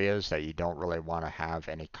surface areas that you don't really want to have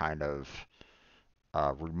any kind of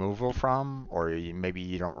removal from, or maybe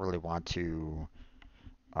you don't really want to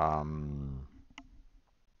um,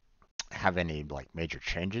 have any like major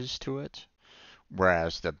changes to it.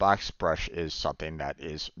 Whereas the box brush is something that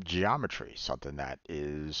is geometry, something that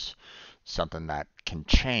can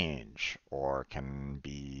change or can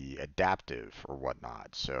be adaptive or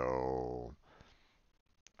whatnot.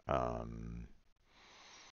 Um,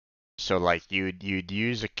 so like you'd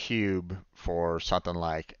use a cube for something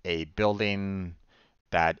like a building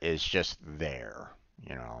that is just there,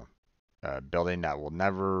 you know, a building that will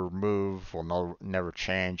never move, will never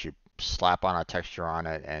change. You slap on a texture on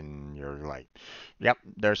it, and you're like, yep,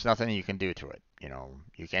 there's nothing you can do to it.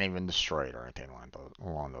 You can't even destroy it or anything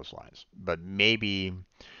along those lines. But maybe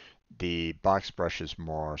the box brush is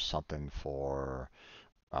more something for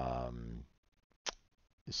um,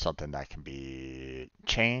 something that can be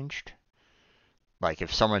changed. Like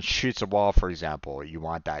if someone shoots a wall, for example, you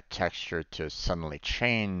want that texture to suddenly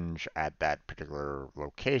change at that particular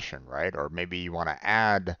location, right? Or maybe you want to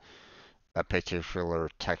add a particular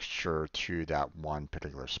texture to that one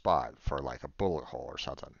particular spot for like a bullet hole or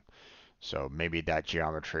something. So maybe that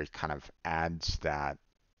geometry kind of adds that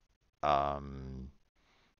um,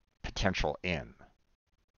 potential in.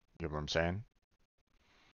 You know what I'm saying?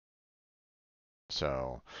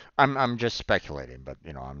 So I'm just speculating, but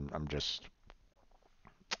I'm just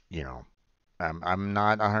you know I'm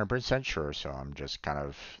not 100% sure, so I'm just kind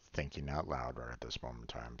of thinking out loud right at this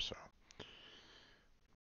moment in time. So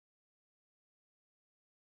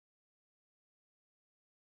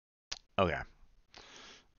okay.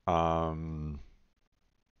 Um,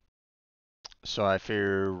 so I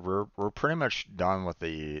fear we're pretty much done with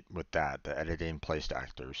the editing placed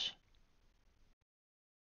actors.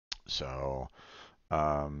 So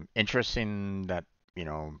interesting that you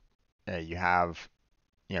know you have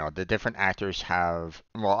the different actors have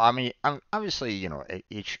well I mean obviously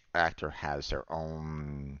each actor has their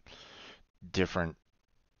own different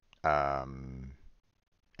um,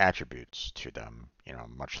 attributes to them.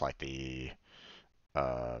 Much like the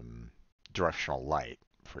um, directional light,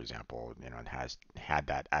 for example. It has had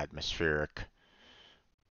that atmospheric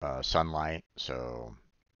sunlight. So,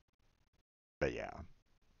 but yeah.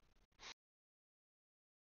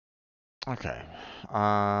 Okay.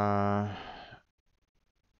 Uh,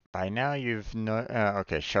 by now you've no.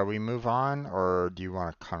 Okay, shall we move on, or do you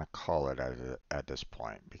want to kind of call it at this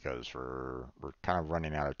point because we're kind of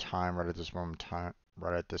running out of time right at this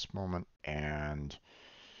moment, and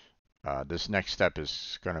this next step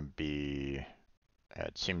is going to be.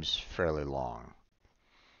 It seems fairly long.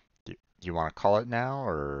 Do you want to call it now,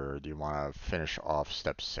 or do you want to finish off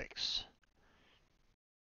step 6?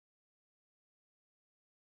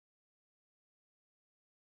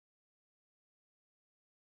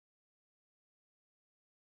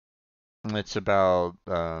 It's about,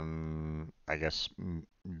 I guess,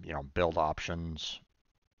 build options,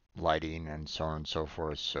 lighting, and so on and so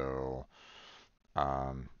forth. So,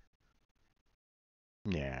 um,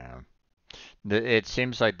 yeah, it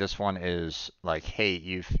seems like this one is like, hey,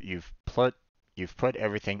 you've put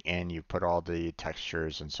everything in, you've put all the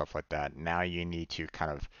textures and stuff like that. Now you need to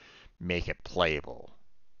kind of make it playable.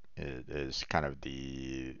 Is kind of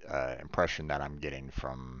the impression that I'm getting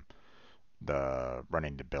from the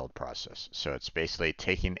running the build process. So it's basically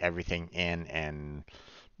taking everything in and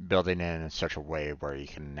building it in such a way where you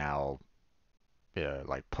can now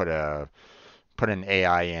like put an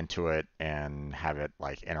AI into it and have it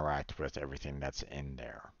like interact with everything that's in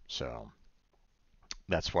there. So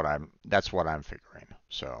that's what I'm figuring.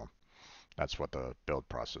 So that's what the build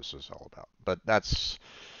process is all about. But that's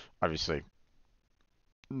obviously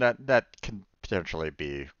that can potentially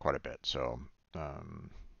be quite a bit. So um,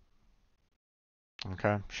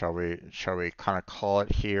 okay, shall we kind of call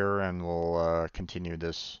it here and we'll continue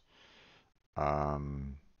this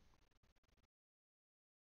um,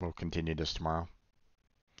 we'll continue this tomorrow.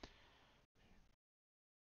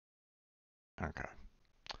 Okay.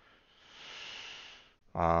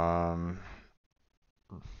 Um,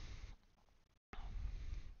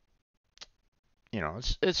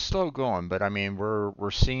 it's slow going, but I mean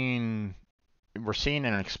we're seeing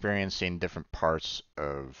and experiencing different parts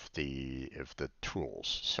of the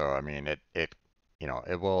tools. So I mean it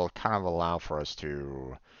will kind of allow for us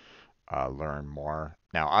to learn more.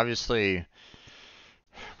 Now, obviously,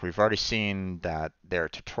 we've already seen that their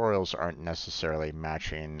tutorials aren't necessarily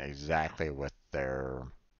matching exactly with their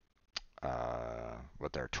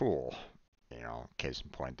tool. Case in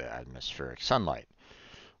point, the atmospheric sunlight.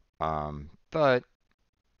 But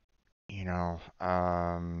you know,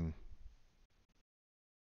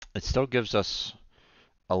 it still gives us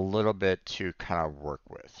a little bit to kind of work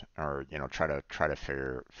with, or try to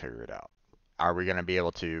figure it out. Are we going to be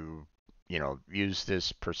able to, use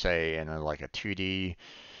this per se in like a 2D,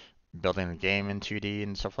 building a game in 2D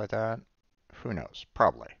and stuff like that? Who knows?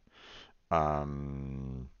 Probably.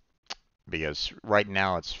 Um, because right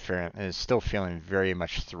now it's still feeling very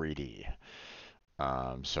much 3D.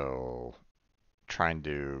 So trying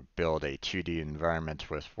to build a 2D environment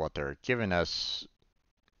with what they're giving us,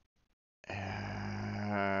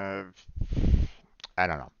 uh, I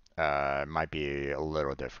don't know. It might be a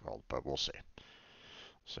little difficult, but we'll see.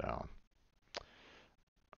 So,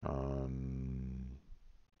 um,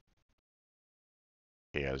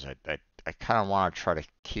 because I kind of want to try to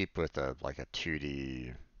keep with a like a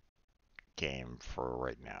 2D game for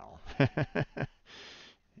right now.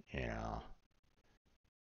 Yeah.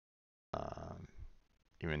 Um,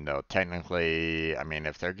 Even though technically, I mean,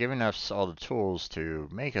 if they're giving us all the tools to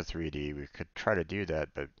make a 3D, we could try to do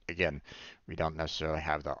that. But again, we don't necessarily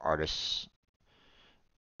have the artists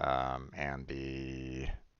and the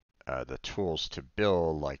tools to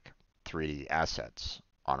build like 3D assets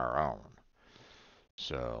on our own.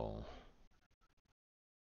 So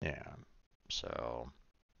yeah. So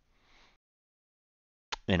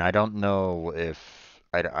and I don't know if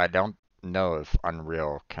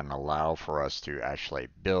Unreal can allow for us to actually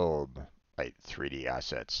build like 3D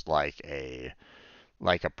assets like a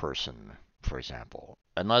person, for example.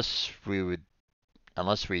 Unless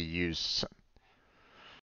we use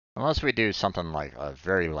unless we do something like a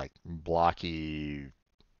very like blocky,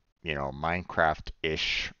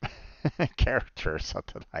 Minecraft-ish character or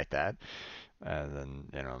something like that. And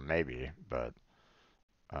then, maybe,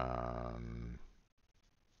 um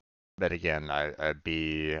but again, I'd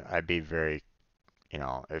be very,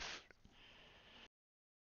 if,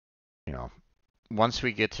 you know, once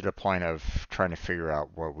we get to the point of trying to figure out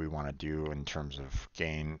what we want to do in terms of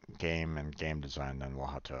game and game design, then we'll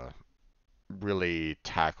have to really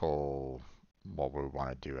tackle what we want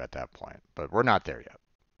to do at that point. But we're not there yet.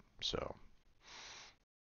 So,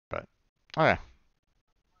 but okay.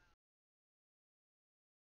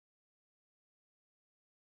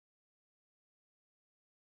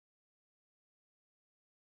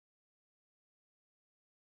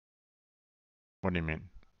 What do you mean?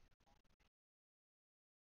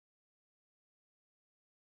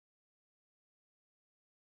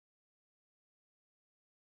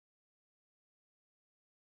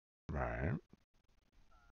 Right.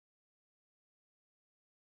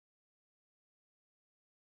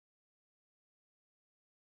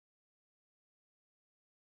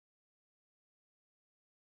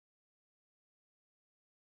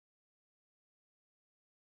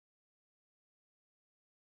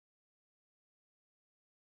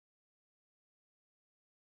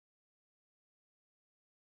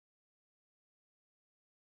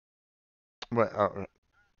 What?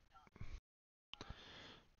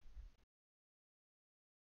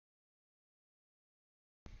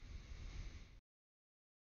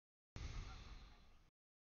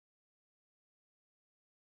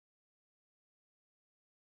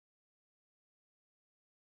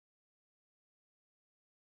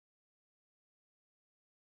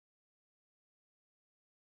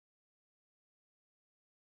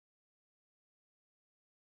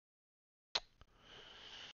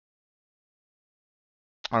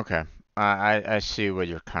 Okay. I see what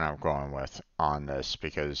you're kind of going with on this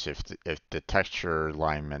because if the texture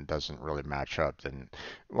alignment doesn't really match up, then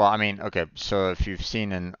well, I mean, okay, so if you've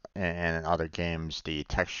seen in other games the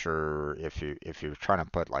texture, if you're trying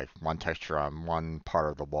to put like one texture on one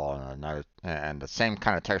part of the wall and another and the same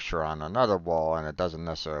kind of texture on another wall and it doesn't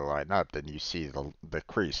necessarily line up, then you see the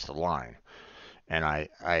crease, the line, and I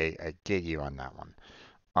get you on that one.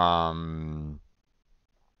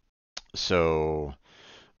 So.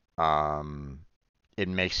 Um, it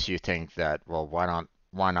makes you think that, well, why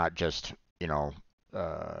not just,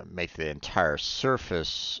 make the entire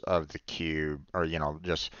surface of the cube, or,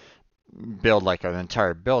 just build like an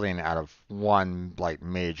entire building out of one like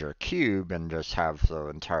major cube and just have the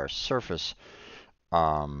entire surface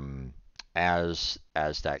um, as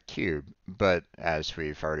that cube. But as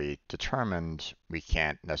we've already determined, we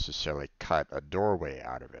can't necessarily cut a doorway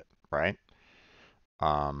out of it, right?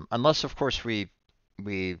 Unless, of course, we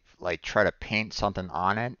like try to paint something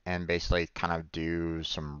on it and basically kind of do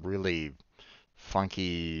some really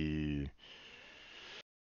funky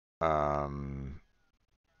um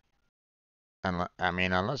I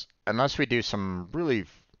mean unless we do some really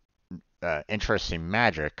interesting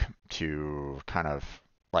magic to kind of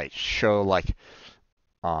like show like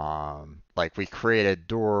we create a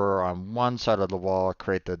door on one side of the wall,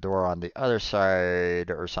 create the door on the other side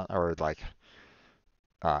or something, or like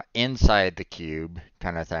inside the cube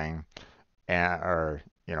kind of thing, and, or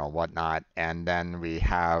whatnot, and then we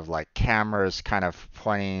have like cameras kind of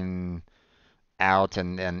pointing out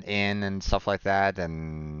and in and stuff like that,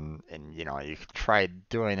 and you could try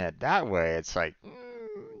doing it that way. It's like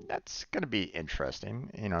that's gonna be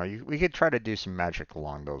interesting. We could try to do some magic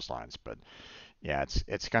along those lines, but yeah,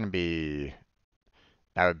 it's gonna be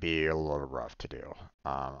that would be a little rough to do.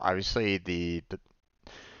 Obviously, the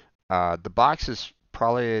box is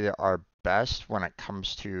probably our best when it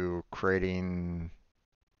comes to creating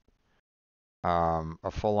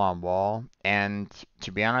a full-on wall. And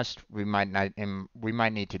to be honest, we might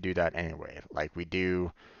need to do that anyway. Like we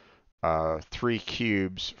do three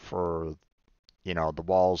cubes for the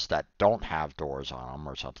walls that don't have doors on them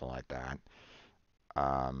or something like that.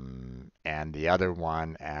 And the other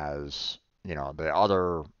one as the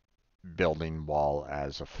other building wall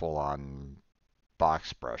as a full-on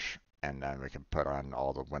box brush, and then we can put on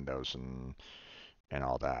all the windows and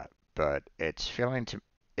all that. But it's feeling to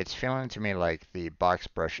me like the box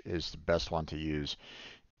brush is the best one to use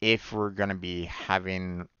if we're gonna be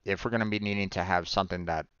needing to have something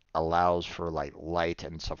that allows for like light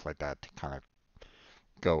and stuff like that to kind of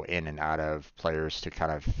go in and out of, players to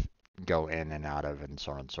kind of go in and out of, and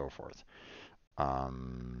so on and so forth.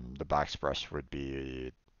 The box brush would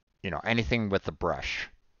be anything with the brush.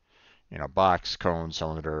 Box, cone,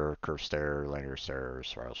 cylinder, curved stair, linear stair,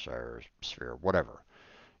 spiral stair, sphere, whatever.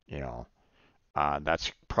 You know,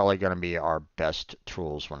 that's probably going to be our best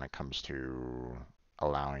tools when it comes to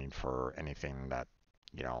allowing for anything that,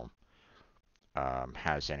 you know,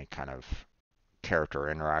 has any kind of character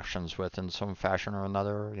interactions with in some fashion or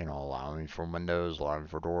another. Allowing for windows, allowing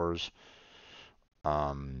for doors.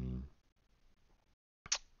 Um,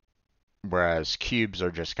 Whereas cubes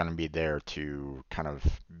are just going to be there to kind of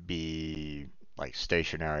be like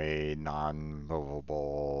stationary,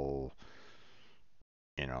 non-movable,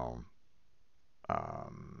 you know,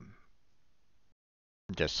 um,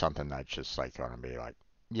 just something that's just like going to be like,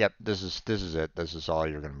 yep, this is it. This is all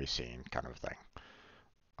you're going to be seeing, kind of thing.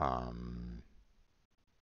 Um,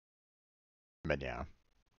 but yeah,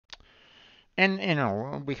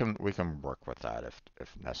 and we can work with that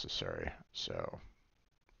if necessary. So,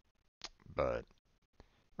 but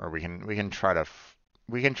or we can try to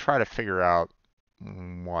figure out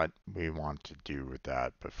what we want to do with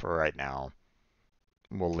that. But for right now,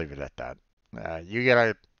 we'll leave it at that. You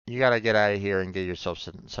gotta get out of here and get yourself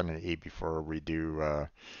something to eat before we do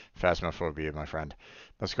Phasmophobia, my friend.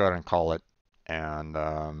 Let's go ahead and call it. And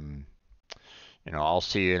I'll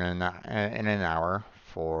see you in an hour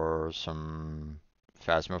for some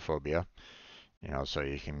Phasmophobia. So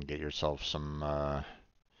you can get yourself some uh,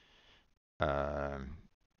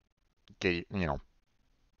 get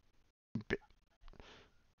b-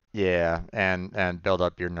 yeah, and build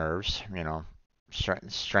up your nerves.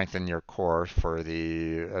 Strengthen your core for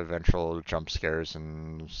the eventual jump scares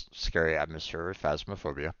and scary atmosphere of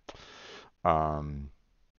Phasmophobia. Um,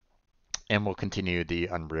 and we'll continue the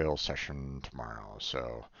Unreal session tomorrow.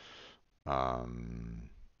 Um,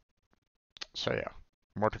 so yeah,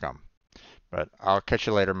 more to come. But I'll catch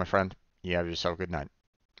you later, my friend. You have yourself a good night,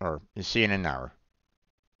 or you see you in an hour.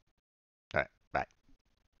 All right, bye.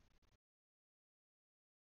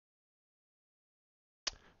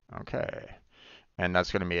 Okay. And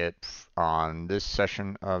that's going to be it on this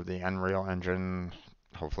session of the Unreal Engine.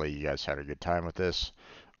 Hopefully you guys had a good time with this.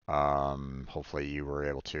 Hopefully you were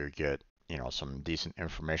able to get, some decent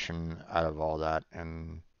information out of all that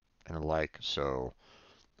and the like.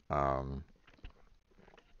 Um,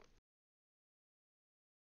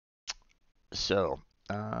 so,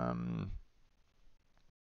 um,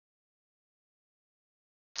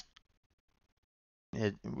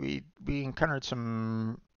 we encountered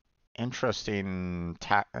some interesting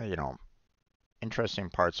interesting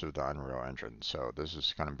parts of the Unreal Engine. So this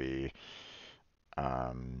is going to be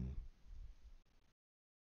um,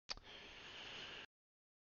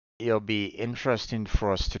 it'll be interesting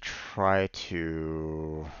for us to try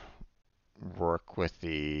to work with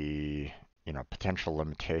the potential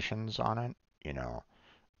limitations on it. You know,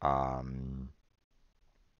 um,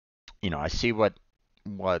 I see what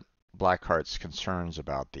Blackheart's concerns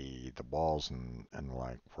about the walls and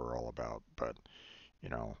like were all about, but you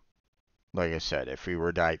know, like I said, if we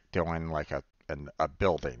were like doing like a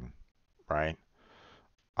building, right?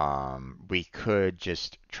 We could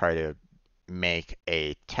just try to make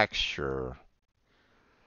a texture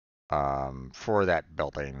for that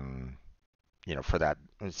building, for that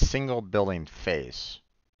single building face,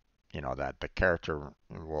 that the character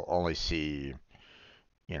will only see,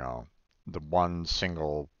 you know, the one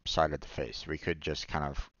single side of the face. We could just kind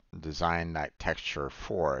of design that texture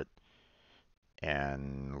for it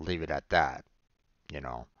and leave it at that, you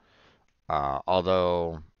know.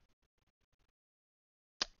 Although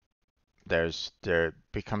there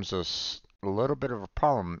becomes a little bit of a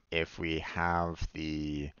problem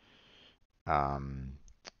um,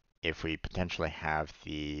 if we potentially have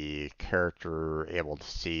the character able to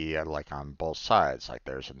see like on both sides, like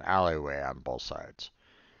there's an alleyway on both sides.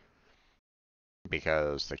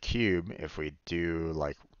 Because the cube, if we do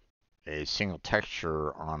like a single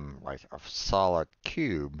texture on like a solid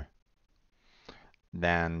cube,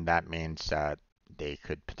 then that means that they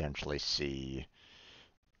could potentially see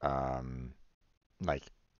um, like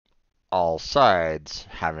all sides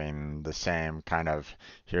having the same kind of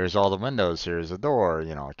here's all the windows, here's the door,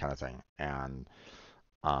 kind of thing. And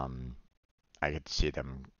um, I could see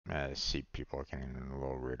people getting a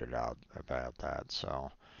little weirded out about that.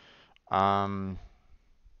 Um,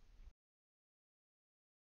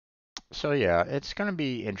 so yeah, it's gonna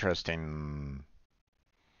be interesting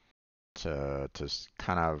to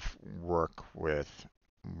kind of work with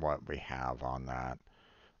what we have on that.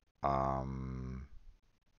 Um,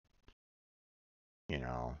 you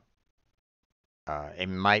know, it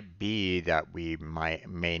might be that we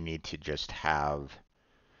may need to just have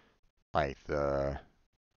like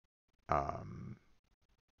um,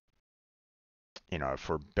 if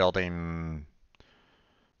we're building,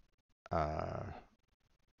 uh,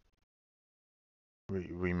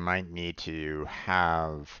 we might need to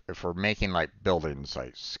have, if we're making like buildings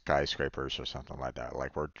like skyscrapers or something like that,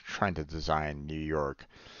 like we're trying to design New York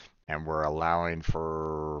and we're allowing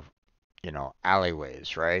for,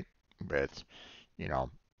 alleyways, right? With, you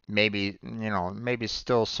know, maybe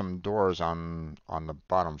still some doors on the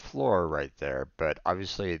bottom floor right there, but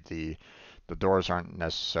obviously the doors aren't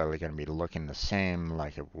necessarily going to be looking the same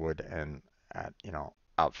like it would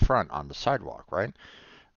out front on the sidewalk, right?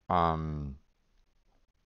 Um,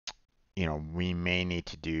 we may need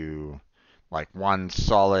to do like one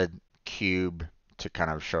solid cube to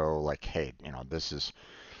kind of show like, hey,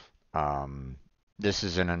 um, this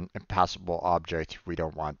is an impossible object. We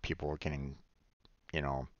don't want people getting, you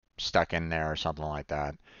know, stuck in there or something like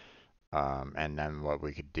that. And then what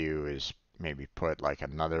we could do is maybe put like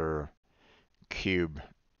another cube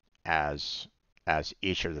as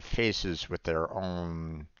each of the faces with their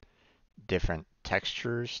own different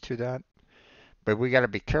textures to that. But we got to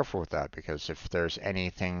be careful with that because if there's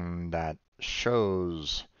anything that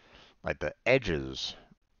shows like the edges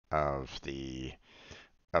of the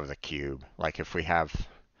cube, like if we have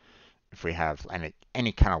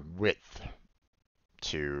any kind of width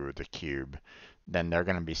to the cube, then they're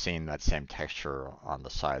going to be seeing that same texture on the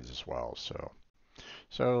sides as well. So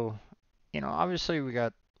obviously we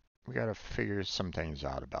got to figure some things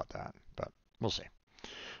out about that, but we'll see.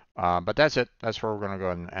 But that's it. That's where we're going to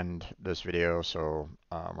go and end this video. So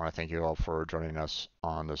I want to thank you all for joining us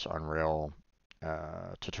on this Unreal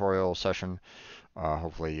tutorial session.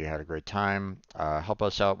 Hopefully you had a great time. Help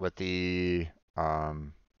us out with the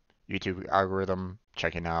um, YouTube algorithm.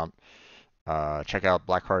 Check out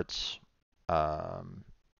Blackheart's um,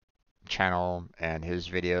 channel and his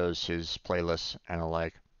videos, his playlists, and the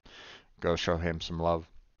like. Go show him some love.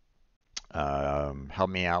 Help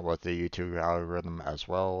me out with the YouTube algorithm as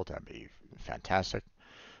well. That'd be fantastic.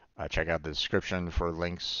 Check out the description for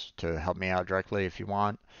links to help me out directly if you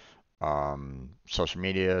want. Social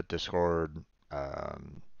media, Discord,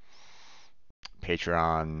 um,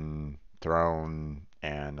 Patreon, Throne,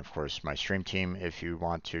 and of course my stream team if you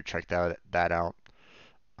want to check that out.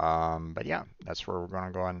 But yeah, that's where we're going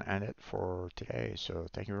to go and end it for today. So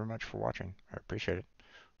thank you very much for watching. I appreciate it.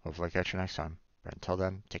 Hopefully I catch you next time. But until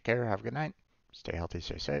then, take care, have a good night, stay healthy,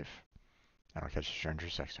 stay safe, and I'll catch you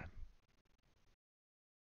strangers next time.